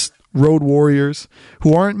are just road warriors,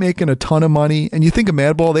 who aren't making a ton of money. And you think of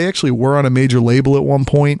Madball, they actually were on a major label at one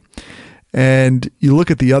point. And you look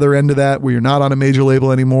at the other end of that, where you're not on a major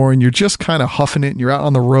label anymore, and you're just kind of huffing it, and you're out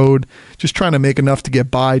on the road, just trying to make enough to get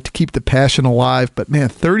by, to keep the passion alive. But man,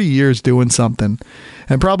 30 years doing something,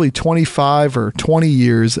 and probably 25 or 20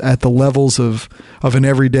 years at the levels of an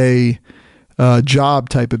everyday job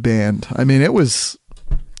type of band. I mean, it was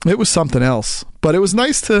something else. But it was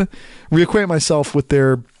nice to reacquaint myself with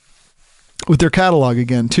their catalog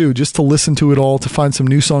again too, just to listen to it all, to find some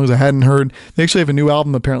new songs I hadn't heard. They actually have a new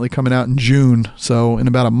album apparently coming out in June, so in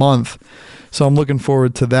about a month. So I'm looking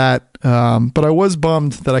forward to that. But I was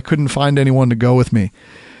bummed that I couldn't find anyone to go with me.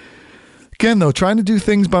 Again, though, trying to do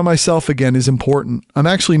things by myself again is important. I'm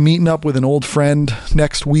actually meeting up with an old friend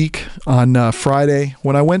next week on Friday.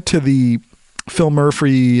 When I went to the Phil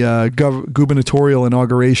Murphy gubernatorial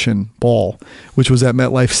inauguration ball, which was at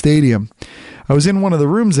MetLife Stadium, I was in one of the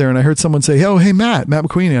rooms there, and I heard someone say, "Oh, hey, Matt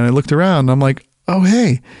McQueenie." And I looked around, and I'm like, "Oh,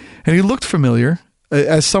 hey." And he looked familiar,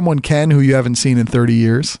 as someone can who you haven't seen in 30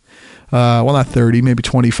 years. Well, not 30, maybe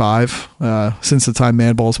 25, since the time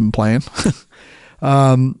Madball's been playing.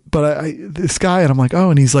 But this guy, and I'm like,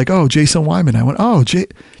 oh, and he's like, "Oh, Jason Wyman." I went, "Oh,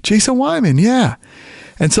 Jason Wyman, yeah."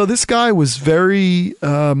 And so this guy was very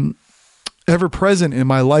ever present in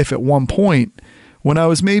my life at one point when I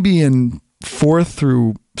was maybe in 4th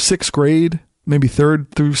through 6th grade, maybe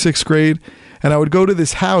 3rd through 6th grade. And I would go to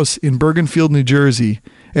this house in Bergenfield, New Jersey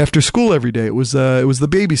after school every day. It was the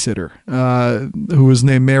babysitter, who was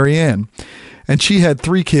named Marianne, and she had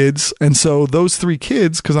 3 kids. And so those 3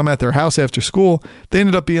 kids, cause I'm at their house after school, they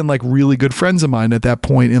ended up being like really good friends of mine at that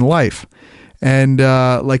point in life. And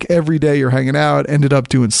like every day you're hanging out, ended up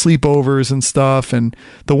doing sleepovers and stuff. And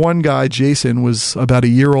the one guy, Jason, was about a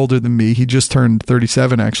year older than me. He just turned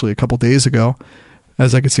 37 actually a couple days ago,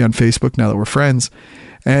 as I could see on Facebook now that we're friends.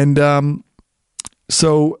 And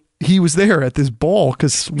so he was there at this ball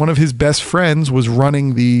because one of his best friends was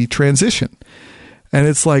running the transition. And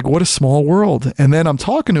it's like, what a small world. And then I'm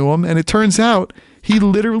talking to him, and it turns out he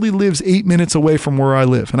literally lives 8 minutes away from where I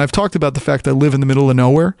live. And I've talked about the fact I live in the middle of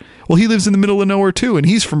nowhere. Well, he lives in the middle of nowhere too, and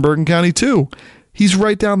he's from Bergen County too. He's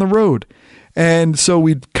right down the road. And so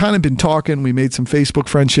we'd kind of been talking. We made some Facebook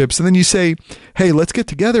friendships. And then you say, "Hey, let's get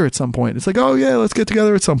together at some point." It's like, "Oh, yeah, let's get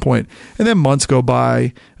together at some point." And then months go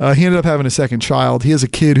by. He ended up having a second child. He has a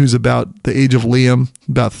kid who's about the age of Liam,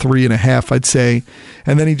 about 3.5, I'd say.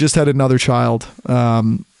 And then he just had another child a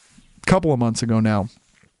couple of months ago now.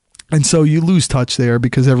 And so you lose touch there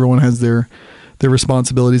because everyone has their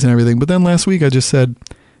responsibilities and everything. But then last week I just said,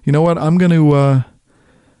 you know what? I'm going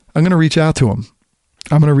to reach out to him.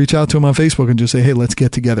 I'm going to reach out to him on Facebook and just say, "Hey, let's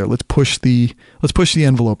get together. Let's push the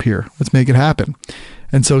envelope here. Let's make it happen."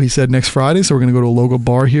 And so he said next Friday. So we're going to go to a local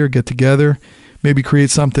bar here, get together, maybe create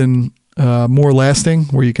something more lasting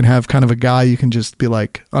where you can have kind of a guy you can just be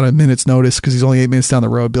like on a minute's notice, because he's only 8 minutes down the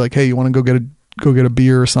road, be like, "Hey, you want to go get a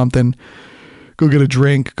beer or something? go get a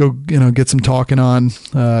drink, go, get some talking on.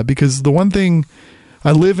 Because the one thing,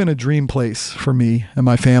 I live in a dream place for me and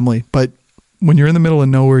my family, but when you're in the middle of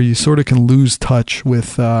nowhere, you sort of can lose touch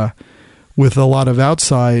with a lot of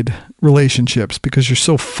outside relationships because you're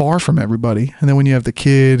so far from everybody. And then when you have the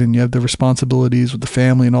kid and you have the responsibilities with the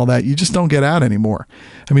family and all that, you just don't get out anymore.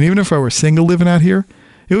 I mean, even if I were single living out here,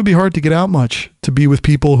 it would be hard to get out much, to be with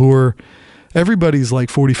people who are, everybody's like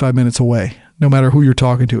 45 minutes away. No matter who you're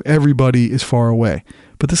talking to, everybody is far away.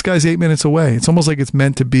 But this guy's 8 minutes away. It's almost like it's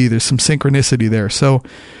meant to be. There's some synchronicity there. So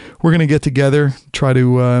we're going to get together, try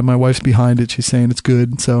to, my wife's behind it. She's saying it's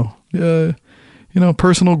good. So,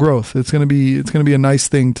 personal growth. It's going to be a nice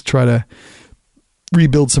thing to try to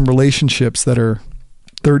rebuild some relationships that are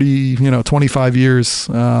 30, 25 years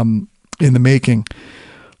in the making.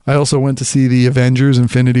 I also went to see the Avengers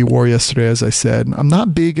Infinity War yesterday, as I said. I'm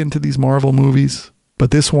not big into these Marvel movies,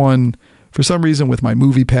 but this one, for some reason, with my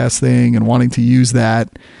Movie Pass thing and wanting to use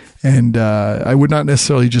that, and I would not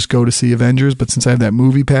necessarily just go to see Avengers, but since I have that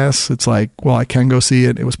Movie Pass, it's like, well, I can go see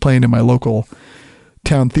it. It was playing in my local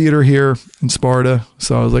town theater here in Sparta,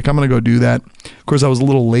 so I was like, I'm going to go do that. Of course, I was a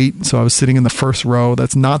little late, so I was sitting in the first row.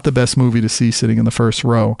 That's not the best movie to see, sitting in the first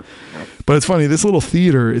row. But it's funny, this little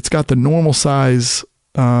theater, it's got the normal size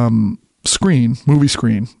movie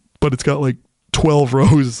screen, but it's got like 12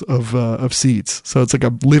 rows of seats. So it's like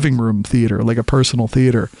a living room theater, like a personal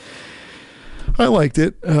theater. I liked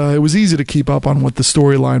it. It was easy to keep up on what the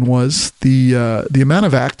storyline was. The amount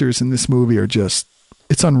of actors in this movie are just,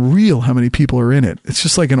 it's unreal how many people are in it. It's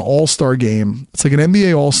just like an all-star game. It's like an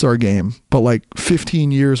NBA all-star game, but like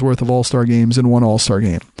 15 years worth of all-star games in one all-star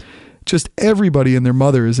game. Just everybody and their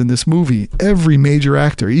mother is in this movie. Every major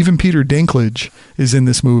actor, even Peter Dinklage is in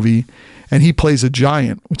this movie, and he plays a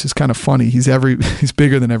giant, which is kind of funny. He's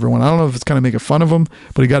bigger than everyone. I don't know if it's kind of making fun of him,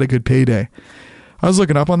 but he got a good payday. I was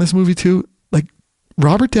looking up on this movie too. Like,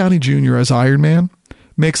 Robert Downey Jr. as Iron Man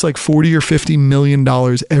makes like $40 or $50 million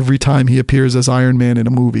every time he appears as Iron Man in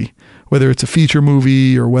a movie, whether it's a feature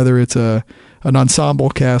movie or whether it's an ensemble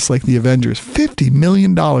cast like the Avengers. $50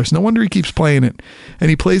 million. No wonder he keeps playing it. And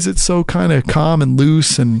he plays it so kind of calm and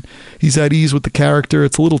loose, and he's at ease with the character.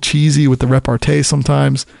 It's a little cheesy with the repartee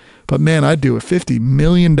sometimes, but man, I'd do it. $50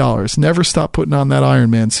 million. Never stop putting on that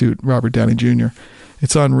Iron Man suit, Robert Downey Jr.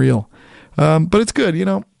 It's unreal. But it's good.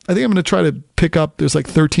 I think I'm going to try to pick up, there's like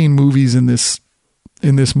 13 movies in this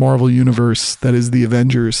Marvel universe that is the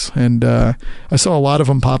Avengers, and I saw a lot of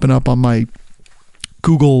them popping up on my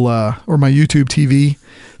Google or my YouTube TV,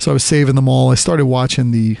 so I was saving them all. I started watching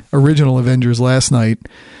the original Avengers last night.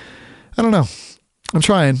 I don't know. I'm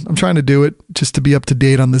trying to do it just to be up to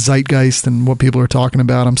date on the zeitgeist and what people are talking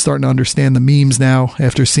about. I'm starting to understand the memes now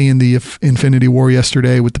after seeing the Infinity War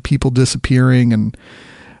yesterday with the people disappearing and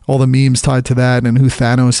all the memes tied to that, and who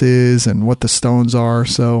Thanos is and what the stones are.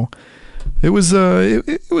 So it was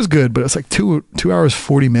good, but it's like 2 hours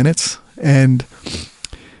 40 minutes, and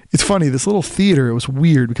it's funny, this little theater, it was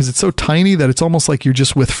weird because it's so tiny that it's almost like you're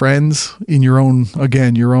just with friends in your own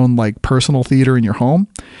like personal theater in your home.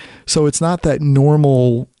 So it's not that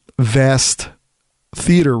normal vast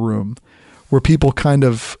theater room where people kind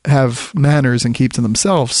of have manners and keep to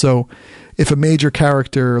themselves. So if a major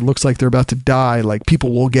character looks like they're about to die, like,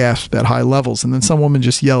 people will gasp at high levels. And then some woman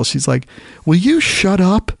just yells, she's like, "Will you shut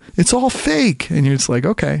up? It's all fake." And you're just like,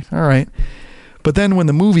 okay, all right. But then when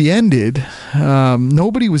the movie ended,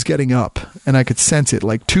 nobody was getting up, and I could sense it.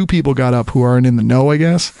 Like, 2 people got up who aren't in the know, I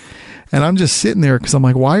guess. And I'm just sitting there because I'm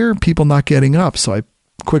like, why are people not getting up? So I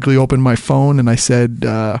quickly opened my phone and I said,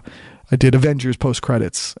 I did Avengers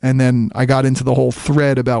post-credits. And then I got into the whole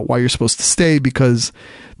thread about why you're supposed to stay, because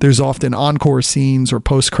there's often encore scenes or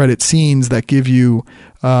post-credit scenes that give you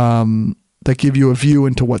a view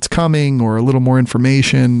into what's coming or a little more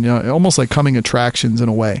information, almost like coming attractions in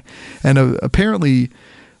a way. And apparently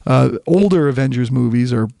older Avengers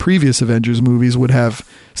movies or previous Avengers movies would have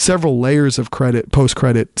several layers of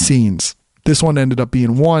post-credit scenes. This one ended up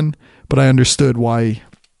being one, but I understood why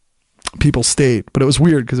people stayed. But it was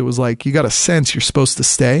weird because it was like, you got a sense you're supposed to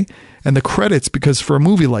stay. And the credits, because for a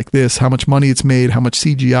movie like this, how much money it's made, how much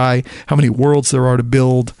CGI, how many worlds there are to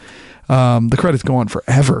build, the credits go on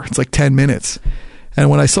forever. It's like 10 minutes. And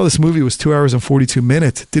when I saw this movie, it was 2 hours and 42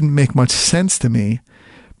 minutes. It didn't make much sense to me,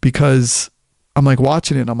 because I'm like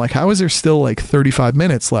watching it and I'm like, how is there still like 35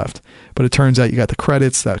 minutes left? But it turns out you got the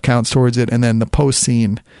credits that counts towards it, and then the post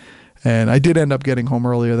scene. And I did end up getting home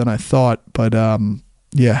earlier than I thought, but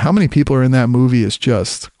yeah, how many people are in that movie is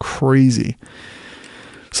just crazy.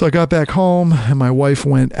 So I got back home and my wife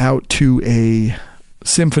went out to a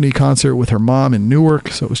symphony concert with her mom in Newark.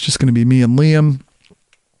 So it was just going to be me and Liam.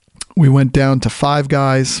 we went down to Five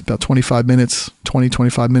Guys, about 25 minutes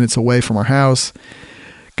away from our house.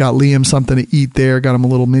 Got Liam something to eat there, got him a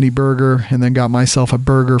little mini burger, and then got myself a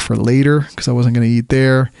burger for later because I wasn't going to eat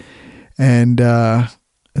there. And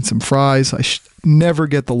some fries. I never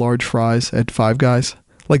get the large fries at Five Guys.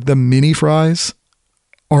 Like the mini fries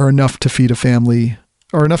are enough to feed a family,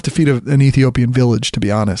 or enough to feed an Ethiopian village, to be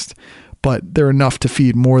honest. But they're enough to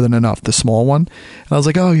feed more than enough, the small one. And I was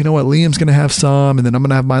like, oh, you know what? Liam's going to have some, and then I'm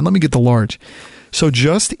going to have mine. Let me get the large. So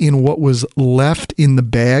just in what was left in the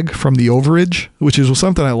bag from the overage, which is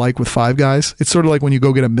something I like with Five Guys. It's sort of like when you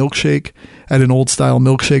go get a milkshake at an old style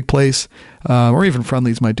milkshake place, or even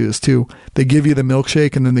Friendly's might do this too. They give you the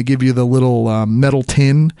milkshake and then they give you the little metal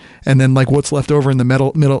tin, and then like what's left over in the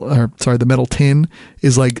the metal tin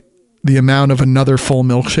is like the amount of another full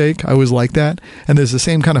milkshake. I always like that. And there's the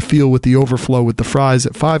same kind of feel with the overflow with the fries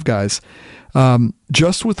at Five Guys.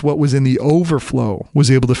 Just with what was in the overflow, was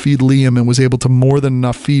able to feed Liam and was able to more than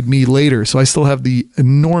enough feed me later. So I still have the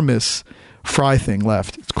enormous fry thing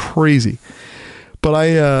left. It's crazy.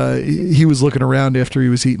 But he was looking around after he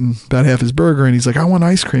was eating about half his burger, and he's like, I want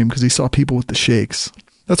ice cream, because he saw people with the shakes.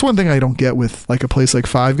 That's one thing I don't get with like a place like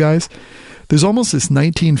Five Guys. There's almost this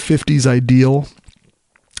 1950s ideal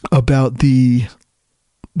about the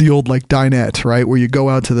old like dinette, right? Where you go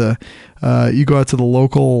out to the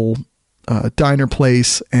local diner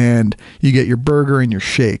place and you get your burger and your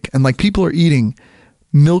shake, and like people are eating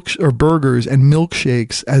milk or burgers and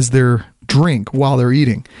milkshakes as their drink while they're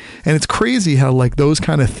eating. And it's crazy how like those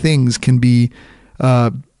kind of things can be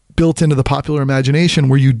built into the popular imagination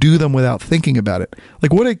where you do them without thinking about it.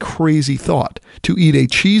 Like what a crazy thought to eat a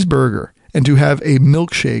cheeseburger and to have a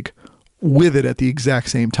milkshake with it at the exact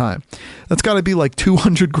same time. That's got to be like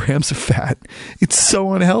 200 grams of fat. It's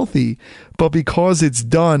so unhealthy, but because it's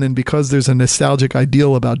done and because there's a nostalgic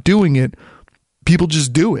ideal about doing it, people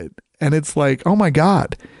just do it. And it's like, oh my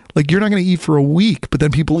God, like you're not going to eat for a week, but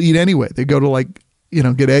then people eat anyway. They go to like,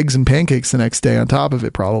 get eggs and pancakes the next day on top of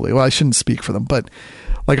it probably. Well, I shouldn't speak for them, but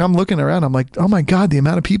like I'm looking around, I'm like, oh my God, the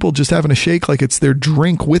amount of people just having a shake like it's their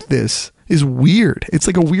drink with this is weird. It's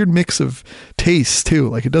like a weird mix of tastes too.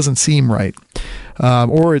 Like it doesn't seem right.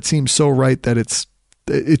 Or it seems so right that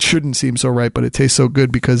it shouldn't seem so right, but it tastes so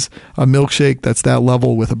good because a milkshake that's that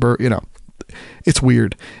level with a burger, it's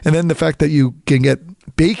weird. And then the fact that you can get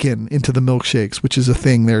bacon into the milkshakes, which is a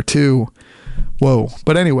thing there too. Whoa.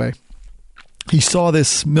 But anyway, he saw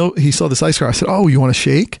this ice cream. I said, oh, you want a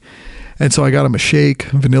shake? And so I got him a shake,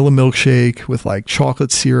 vanilla milkshake with like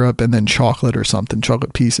chocolate syrup and then chocolate or something,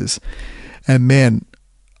 chocolate pieces. And man,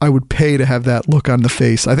 I would pay to have that look on the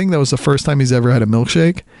face. I think that was the first time he's ever had a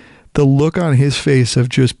milkshake. The look on his face of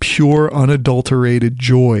just pure unadulterated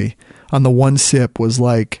joy on the one sip was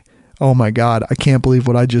like, oh my God, I can't believe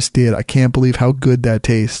what I just did. I can't believe how good that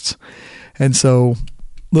tastes. And so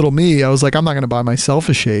little me, I was like, I'm not going to buy myself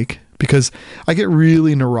a shake because I get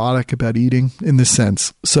really neurotic about eating in this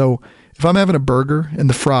sense. So if I'm having a burger and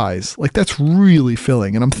the fries, like that's really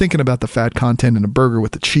filling. And I'm thinking about the fat content in a burger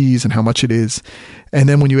with the cheese and how much it is. And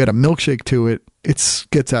then when you add a milkshake to it, it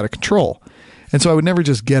gets out of control. And so I would never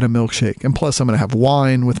just get a milkshake. And plus I'm going to have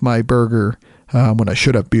wine with my burger when I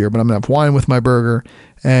should have beer, but I'm going to have wine with my burger.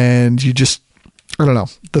 And I don't know,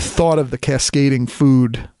 the thought of the cascading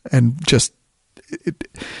food and just,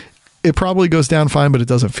 it probably goes down fine, but it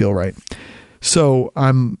doesn't feel right. So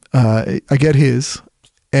I get his.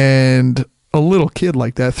 And a little kid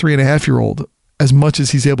like that, 3.5-year-old, as much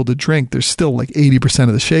as he's able to drink, there's still like 80%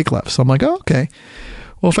 of the shake left. So I'm like, oh, okay.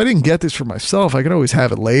 Well, if I didn't get this for myself, I could always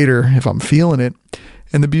have it later if I'm feeling it.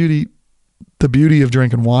 And the beauty of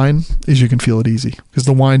drinking wine is you can feel it easy because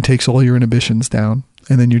the wine takes all your inhibitions down.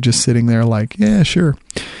 And then you're just sitting there like, yeah, sure.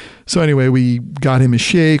 So anyway, we got him a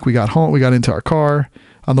shake. We got home. We got into our car.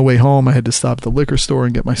 On the way home, I had to stop at the liquor store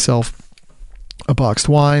and get myself a boxed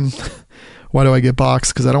wine. Why do I get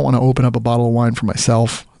boxed? Because I don't want to open up a bottle of wine for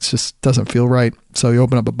myself. It just doesn't feel right. So you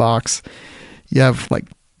open up a box. You have like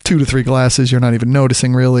 2 to 3 glasses. You're not even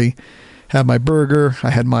noticing really. Had my burger.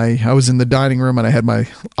 I was in the dining room and I had my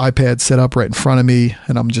iPad set up right in front of me.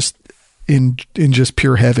 And I'm just in just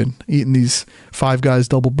pure heaven eating these Five Guys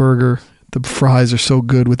double burger. The fries are so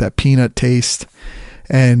good with that peanut taste.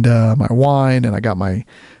 And my wine. And I got my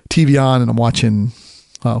TV on and I'm watching.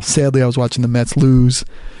 Well, sadly, I was watching the Mets lose.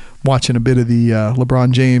 Watching a bit of the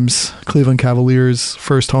LeBron James Cleveland Cavaliers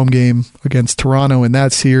first home game against Toronto in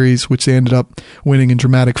that series, which they ended up winning in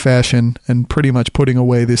dramatic fashion and pretty much putting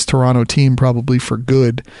away this Toronto team probably for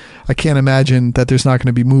good. I can't imagine that there's not going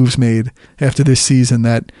to be moves made after this season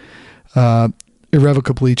that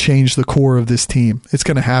irrevocably change the core of this team. It's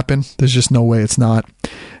going to happen. There's just no way it's not.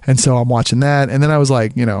 And so I'm watching that. And then I was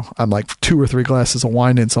like, I'm like 2 or 3 glasses of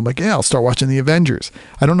wine in. So I'm like, yeah, I'll start watching the Avengers.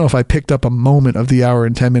 I don't know if I picked up a moment of the hour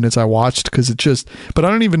and 10 minutes I watched, but I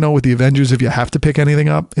don't even know with the Avengers if you have to pick anything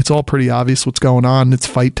up. It's all pretty obvious what's going on. It's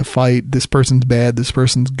fight to fight. This person's bad. This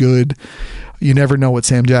person's good. You never know what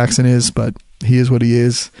Sam Jackson is, but he is what he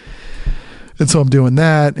is. And so I'm doing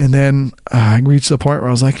that. And then I reached the point where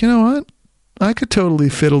I was like, you know what? I could totally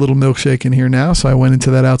fit a little milkshake in here now. So I went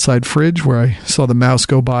into that outside fridge where I saw the mouse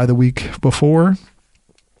go by the week before,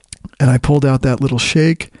 and I pulled out that little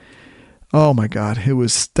shake. Oh my God. I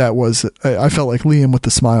felt like Liam with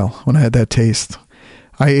the smile when I had that taste.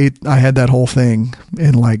 I had that whole thing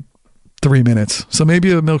in like 3 minutes. So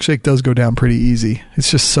maybe a milkshake does go down pretty easy.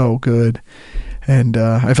 It's just so good. And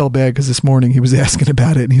I felt bad because this morning he was asking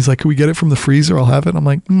about it, and he's like, can we get it from the freezer? I'll have it. I'm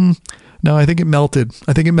like, no, I think it melted.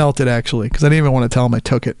 Actually, because I didn't even want to tell him I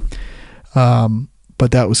took it.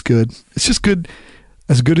 But that was good. It's just good.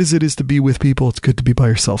 As good as it is to be with people, it's good to be by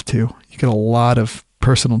yourself too. You get a lot of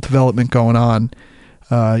personal development going on.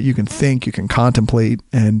 You can think, you can contemplate,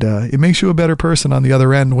 and it makes you a better person on the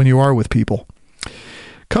other end when you are with people. A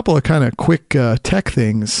couple of kind of quick tech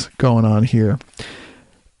things going on here.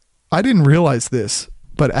 I didn't realize this,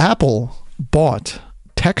 but Apple bought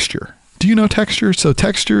Texture. Do you know Texture? So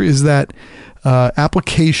Texture is that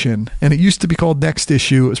application, and it used to be called Next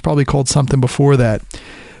Issue. It was probably called something before that,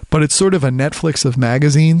 but it's sort of a Netflix of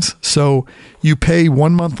magazines. So you pay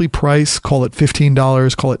one monthly price, call it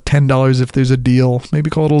 $15, call it $10 if there's a deal, maybe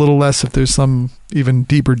call it a little less if there's some even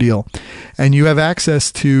deeper deal. And you have access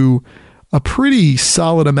to a pretty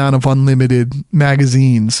solid amount of unlimited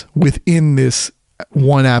magazines within this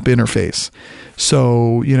one app interface.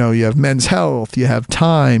 So, you have Men's Health, you have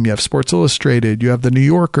Time, you have Sports Illustrated, you have the New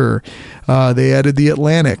Yorker, they added the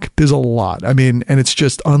Atlantic. There's a lot. I mean, and it's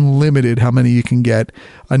just unlimited how many you can get.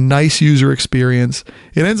 A nice user experience.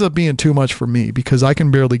 It ends up being too much for me because I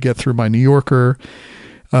can barely get through my New Yorker,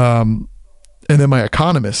 and then my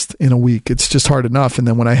Economist in a week. It's just hard enough. And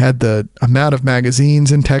then when I had the amount of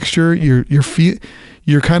magazines in Texture,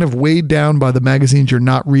 you're kind of weighed down by the magazines you're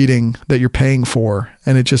not reading that you're paying for,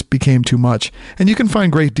 and it just became too much. And you can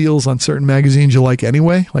find great deals on certain magazines you like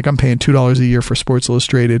anyway. Like I'm paying $2 a year for Sports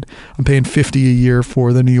Illustrated. I'm paying $50 a year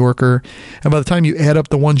for the New Yorker. And by the time you add up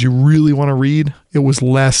the ones you really want to read, it was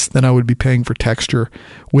less than I would be paying for Texture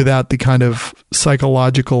without the kind of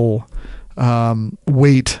psychological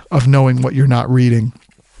weight of knowing what you're not reading.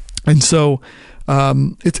 And so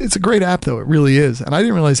it's a great app, though. It really is. And I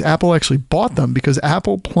didn't realize Apple actually bought them because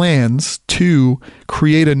Apple plans to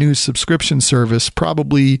create a new subscription service,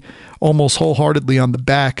 probably almost wholeheartedly on the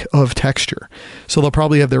back of Texture. So they'll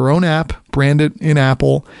probably have their own app branded in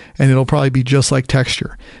Apple, and it'll probably be just like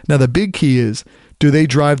Texture. Now, the big key is, do they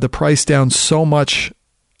drive the price down so much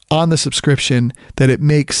on the subscription that it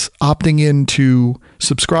makes opting into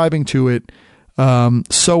subscribing to it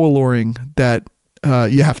so alluring that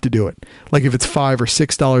you have to do it? Like if it's $5 or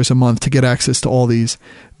 $6 a month to get access to all these,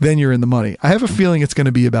 then you're in the money. I have a feeling it's going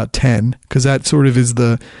to be about 10 because that sort of is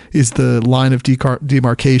the line of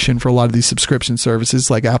demarcation for a lot of these subscription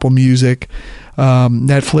services like Apple Music.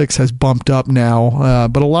 Netflix has bumped up now,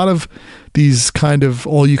 but a lot of these kind of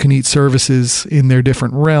all-you-can-eat services in their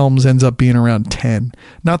different realms ends up being around 10.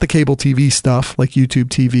 Not the cable TV stuff like YouTube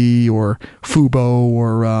TV or Fubo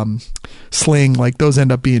or Sling. Like those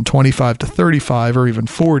end up being 25 to 35 or even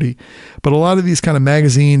 40. But a lot of these kind of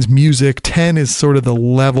magazines, music, 10 is sort of the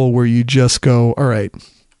level where you just go, all right,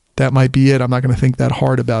 that might be it. I'm not going to think that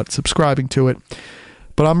hard about subscribing to it.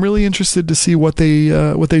 But I'm really interested to see what they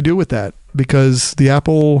do with that, because the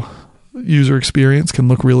Apple user experience can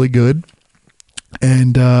look really good.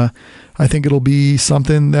 And I think it'll be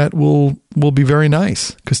something that will be very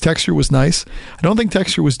nice, because Texture was nice. I don't think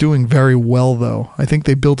Texture was doing very well, though. I think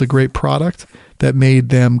they built a great product that made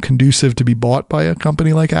them conducive to be bought by a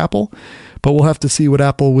company like Apple. But we'll have to see what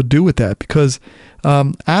Apple would do with that, because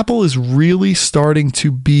Apple is really starting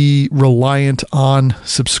to be reliant on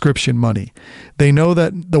subscription money. They know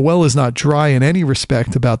that the well is not dry in any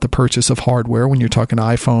respect about the purchase of hardware when you're talking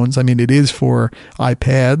iPhones. I mean, it is for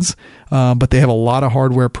iPads, but they have a lot of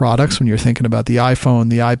hardware products when you're thinking about the iPhone,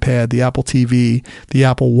 the iPad, the Apple TV, the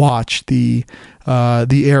Apple Watch, the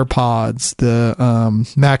AirPods, the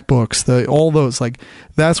MacBooks, all those. Like,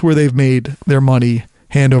 that's where they've made their money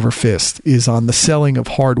hand over fist, is on the selling of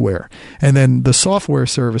hardware. And then the software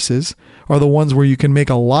services are the ones where you can make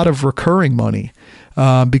a lot of recurring money.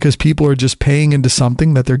 because people are just paying into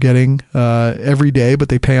something that they're getting every day, but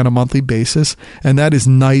they pay on a monthly basis. And that is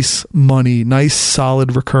nice money, nice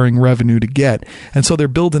solid recurring revenue to get. And so they're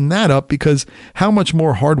building that up because how much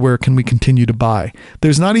more hardware can we continue to buy?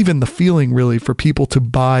 There's not even the feeling really for people to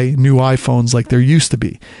buy new iPhones like there used to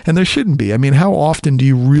be. And there shouldn't be. I mean, how often do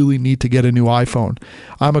you really need to get a new iPhone?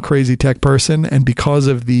 I'm a crazy tech person, and because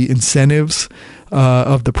of the incentives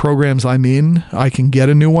of the programs I'm in, I can get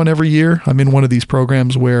a new one every year. I'm in one of these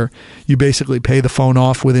programs where you basically pay the phone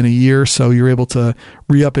off within a year, so you're able to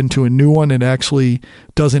re-up into a new one. It actually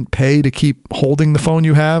doesn't pay to keep holding the phone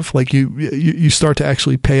you have. Like you start to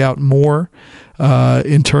actually pay out more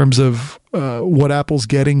in terms of what Apple's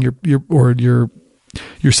getting your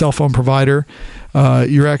cell phone provider.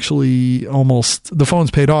 You're actually almost, the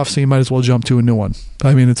phone's paid off, so you might as well jump to a new one.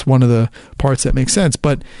 I mean, it's one of the parts that makes sense.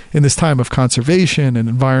 But in this time of conservation and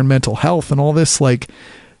environmental health and all this, like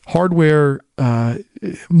hardware,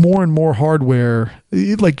 more and more hardware,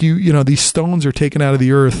 like you know, these stones are taken out of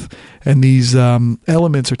the earth, and these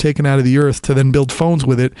elements are taken out of the earth to then build phones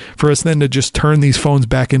with it, for us then to just turn these phones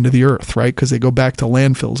back into the earth, right? Because they go back to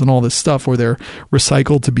landfills and all this stuff where they're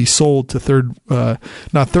recycled to be sold to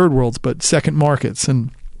not third worlds, but second markets. And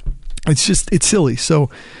it's silly. So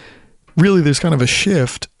really there's kind of a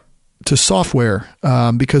shift to software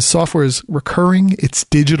because software is recurring, it's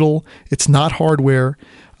digital, it's not hardware.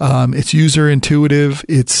 It's user intuitive.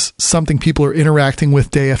 It's something people are interacting with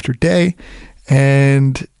day after day,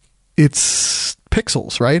 and it's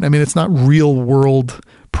pixels, right? I mean, it's not real world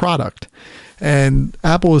product. And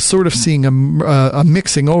Apple is sort of seeing a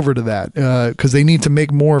mixing over to that because they need to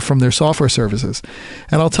make more from their software services.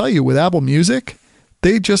 And I'll tell you, with Apple Music,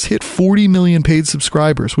 they just hit 40 million paid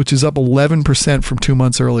subscribers, which is up 11% from 2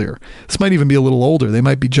 months earlier. This might even be a little older. They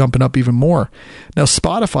might be jumping up even more. Now,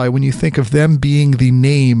 Spotify, when you think of them being the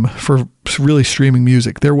name for really streaming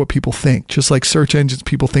music, they're what people think. Just like search engines,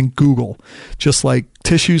 people think Google. Just like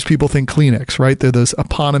tissues, people think Kleenex, right? They're those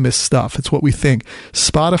eponymous stuff. It's what we think.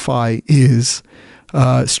 Spotify is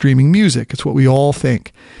streaming music. It's what we all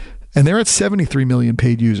think. And they're at 73 million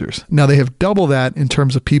paid users. Now, they have double that in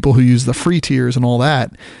terms of people who use the free tiers and all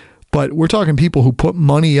that. But we're talking people who put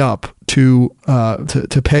money up to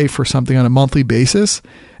pay for something on a monthly basis.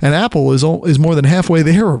 And Apple is more than halfway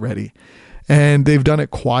there already. And they've done it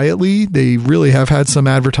quietly. They really have had some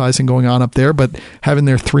advertising going on up there, but having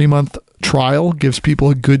their 3-month trial gives people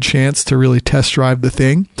a good chance to really test drive the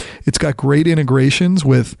thing. It's got great integrations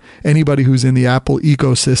with anybody who's in the Apple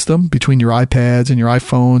ecosystem between your iPads and your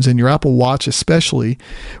iPhones and your Apple Watch especially,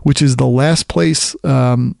 which is the last place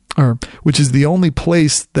which is the only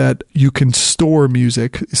place that you can store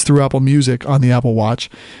music is through Apple Music on the Apple Watch.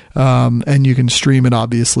 And you can stream it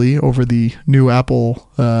obviously over the new Apple,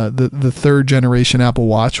 the third generation Apple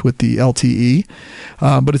Watch with the LTE.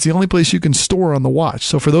 But it's the only place you can store on the watch.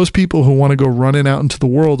 So for those people who want to go running out into the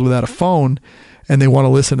world without a phone and they want to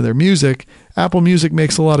listen to their music, Apple Music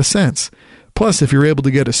makes a lot of sense. Plus, if you're able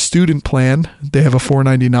to get a student plan, they have a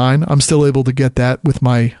 $4.99. I'm still able to get that with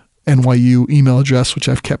my NYU email address, which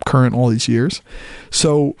I've kept current all these years.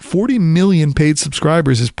 So 40 million paid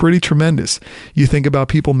subscribers is pretty tremendous. You think about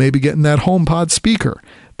people maybe getting that HomePod speaker.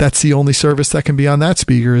 That's the only service that can be on that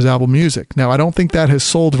speaker is Apple Music. Now, I don't think that has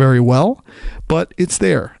sold very well, but it's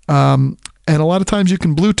there. And a lot of times you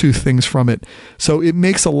can Bluetooth things from it. So it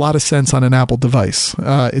makes a lot of sense on an Apple device.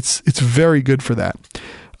 It's very good for that.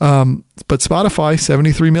 But Spotify,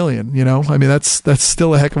 73 million, you know, I mean, that's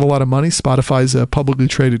still a heck of a lot of money. Spotify's a publicly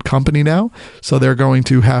traded company now, so they're going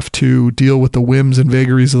to have to deal with the whims and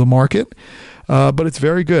vagaries of the market. But it's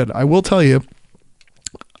very good. I will tell you,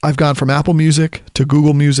 I've gone from Apple Music to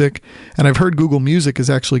Google Music, and I've heard Google Music is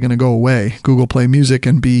actually going to go away, Google Play Music,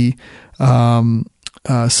 and be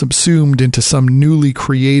subsumed into some newly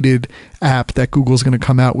created app that Google's going to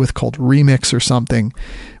come out with called Remix or something,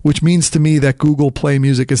 which means to me that Google Play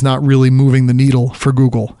Music is not really moving the needle for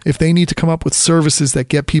Google. If they need to come up with services that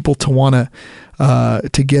get people to want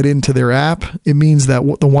to get into their app, it means that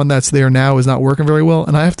the one that's there now is not working very well.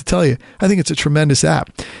 And I have to tell you, I think it's a tremendous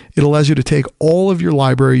app. It allows you to take all of your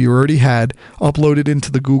library you already had, upload it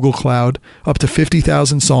into the Google Cloud, up to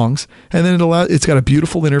 50,000 songs, and then it's got a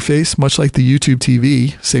beautiful interface, much like the YouTube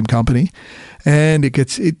TV, same company. And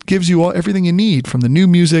it gives you everything you need from the new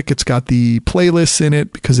music. It's got the playlists in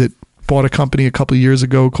it because it bought a company a couple of years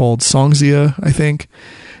ago called Songsia, I think.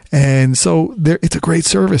 And so it's a great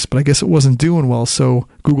service, but I guess it wasn't doing well. So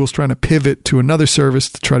Google's trying to pivot to another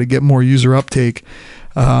service to try to get more user uptake.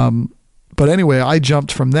 But anyway, I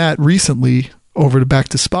jumped from that recently over back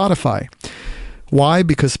to Spotify. Why?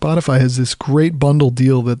 Because Spotify has this great bundle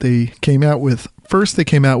deal that they came out with. First, they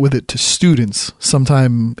came out with it to students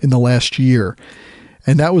sometime in the last year.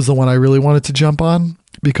 And that was the one I really wanted to jump on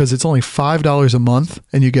because it's only $5 a month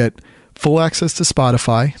and you get full access to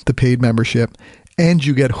Spotify, the paid membership, and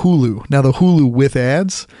you get Hulu. Now, the Hulu with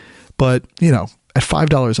ads, but, at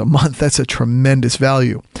 $5 a month, that's a tremendous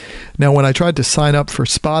value. Now, when I tried to sign up for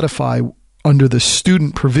Spotify under the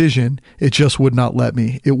student provision, it just would not let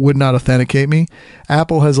me. It would not authenticate me.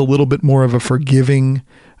 Apple has a little bit more of a forgiving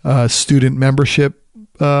student membership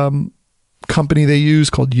company they use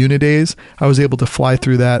called Unidays. I was able to fly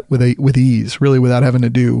through that with ease, really without having to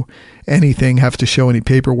do anything, have to show any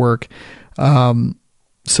paperwork.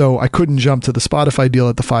 So I couldn't jump to the Spotify deal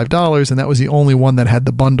at the $5, and that was the only one that had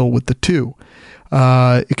the bundle with the two.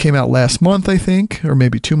 It came out last month, I think, or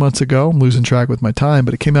maybe 2 months ago. I'm losing track with my time,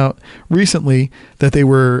 but it came out recently that they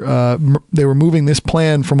were moving this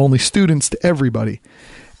plan from only students to everybody.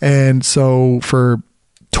 And so for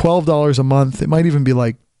 $12 a month, it might even be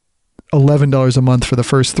like $11 a month for the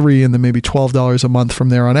first 3, and then maybe $12 a month from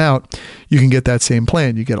there on out, you can get that same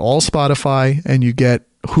plan. You get all Spotify and you get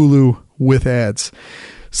Hulu with ads.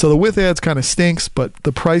 So the with ads kind of stinks, but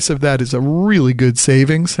the price of that is a really good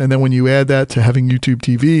savings. And then when you add that to having YouTube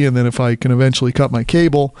TV, and then if I can eventually cut my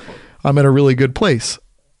cable, I'm at a really good place.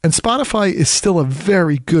 And Spotify is still a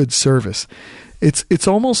very good service. It's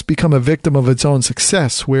almost become a victim of its own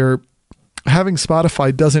success, where having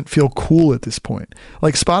Spotify doesn't feel cool at this point.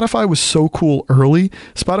 Like, Spotify was so cool early.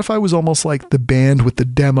 Spotify was almost like the band with the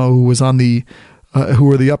demo who was on the who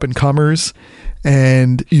were the up and comers,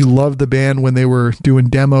 and you loved the band when they were doing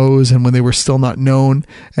demos and when they were still not known,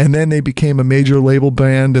 and then they became a major label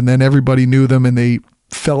band, and then everybody knew them and they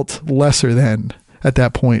felt lesser than at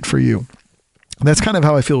that point for you. That's kind of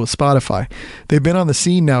how I feel with Spotify. They've been on the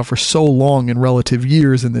scene now for so long in relative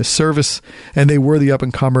years in this service, and they were the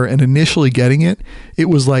up-and-comer, and initially getting it, it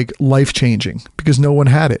was like life-changing because no one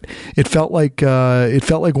had it. It felt like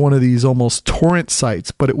one of these almost torrent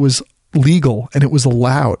sites, but it was legal and it was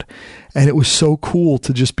allowed, and it was so cool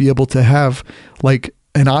to just be able to have like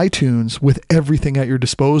an iTunes with everything at your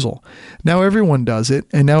disposal. Now everyone does it,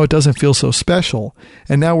 and now it doesn't feel so special.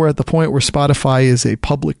 And now we're at the point where Spotify is a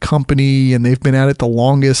public company, and they've been at it the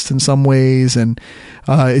longest in some ways, and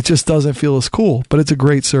it just doesn't feel as cool. But it's a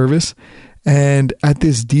great service, and at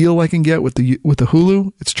this deal I can get with the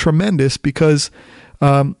Hulu, it's tremendous because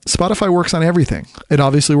Spotify works on everything. It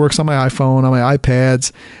obviously works on my iPhone, on my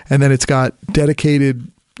iPads, and then it's got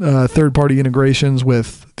dedicated third-party integrations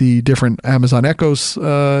with the different Amazon Echoes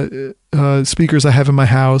speakers I have in my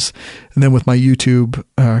house, and then with my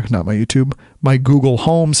my Google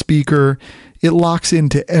Home speaker. It locks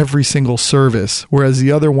into every single service, whereas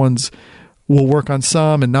the other ones will work on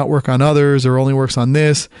some and not work on others, or only works on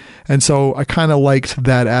this. And so I kind of liked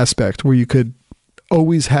that aspect where you could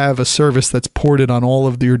always have a service that's ported on all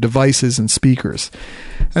of your devices and speakers.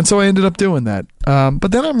 And so I ended up doing that.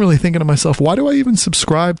 But then I'm really thinking to myself, why do I even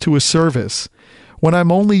subscribe to a service when I'm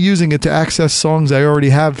only using it to access songs I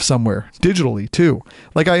already have somewhere, digitally too?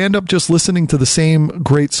 Like, I end up just listening to the same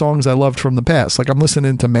great songs I loved from the past. Like, I'm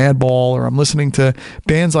listening to Madball, or I'm listening to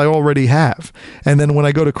bands I already have. And then when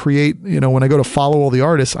I go to create, when I go to follow all the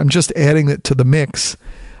artists, I'm just adding it to the mix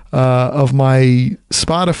of my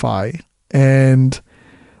Spotify. And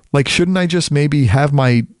like, shouldn't I just maybe have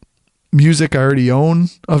my music I already own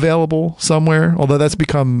available somewhere? Although that's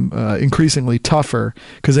become increasingly tougher,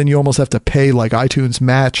 because then you almost have to pay like iTunes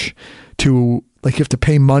Match to, like, you have to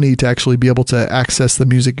pay money to actually be able to access the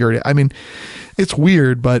music you already. I mean, it's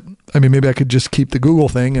weird, but I mean, maybe I could just keep the Google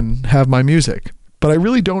thing and have my music. But I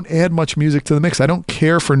really don't add much music to the mix. I don't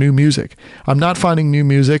care for new music. I'm not finding new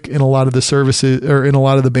music in a lot of the services, or in a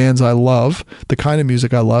lot of the bands I love, the kind of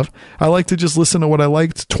music I love. I like to just listen to what I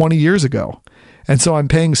liked 20 years ago. And so I'm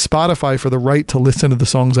paying Spotify for the right to listen to the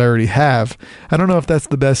songs I already have. I don't know if that's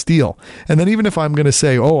the best deal. And then even if I'm going to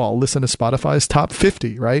say, oh, I'll listen to Spotify's top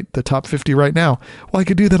 50, right? The top 50 right now. Well, I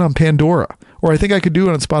could do that on Pandora. Or I think I could do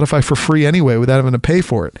it on Spotify for free anyway without having to pay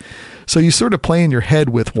for it. So you sort of play in your head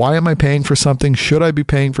with, why am I paying for something? Should I be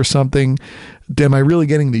paying for something? Am I really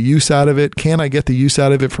getting the use out of it? Can I get the use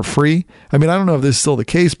out of it for free? I mean, I don't know if this is still the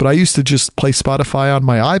case, but I used to just play Spotify on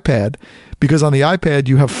my iPad, because on the iPad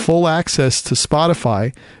you have full access to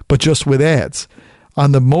Spotify, but just with ads.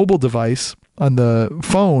 On the mobile device, on the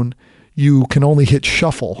phone, you can only hit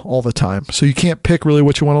shuffle all the time. So you can't pick really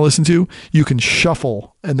what you want to listen to. You can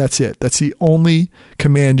shuffle, and that's it. That's the only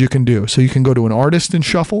command you can do. So you can go to an artist and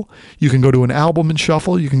shuffle. You can go to an album and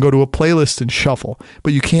shuffle. You can go to a playlist and shuffle.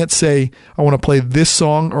 But you can't say, I want to play this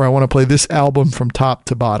song, or I want to play this album from top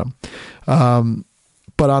to bottom.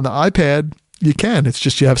 But on the iPad, you can. It's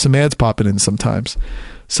just you have some ads popping in sometimes.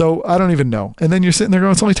 So I don't even know. And then you're sitting there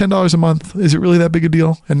going, it's only $10 a month. Is it really that big a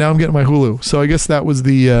deal? And now I'm getting my Hulu. So I guess that was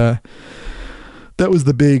the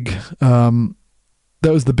big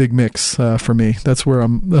mix for me. That's where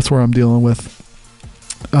I'm dealing with.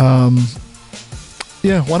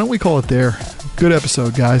 Yeah, why don't we call it there? Good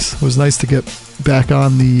episode, guys. It was nice to get back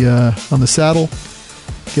on the saddle,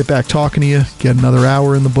 get back talking to you, get another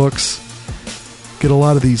hour in the books, get a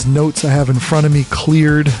lot of these notes I have in front of me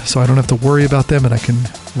cleared so I don't have to worry about them, and I can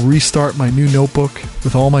restart my new notebook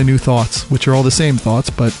with all my new thoughts, which are all the same thoughts,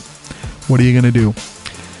 but what are you going to do?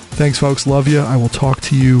 Thanks, folks. Love you. I will talk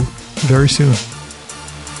to you very soon.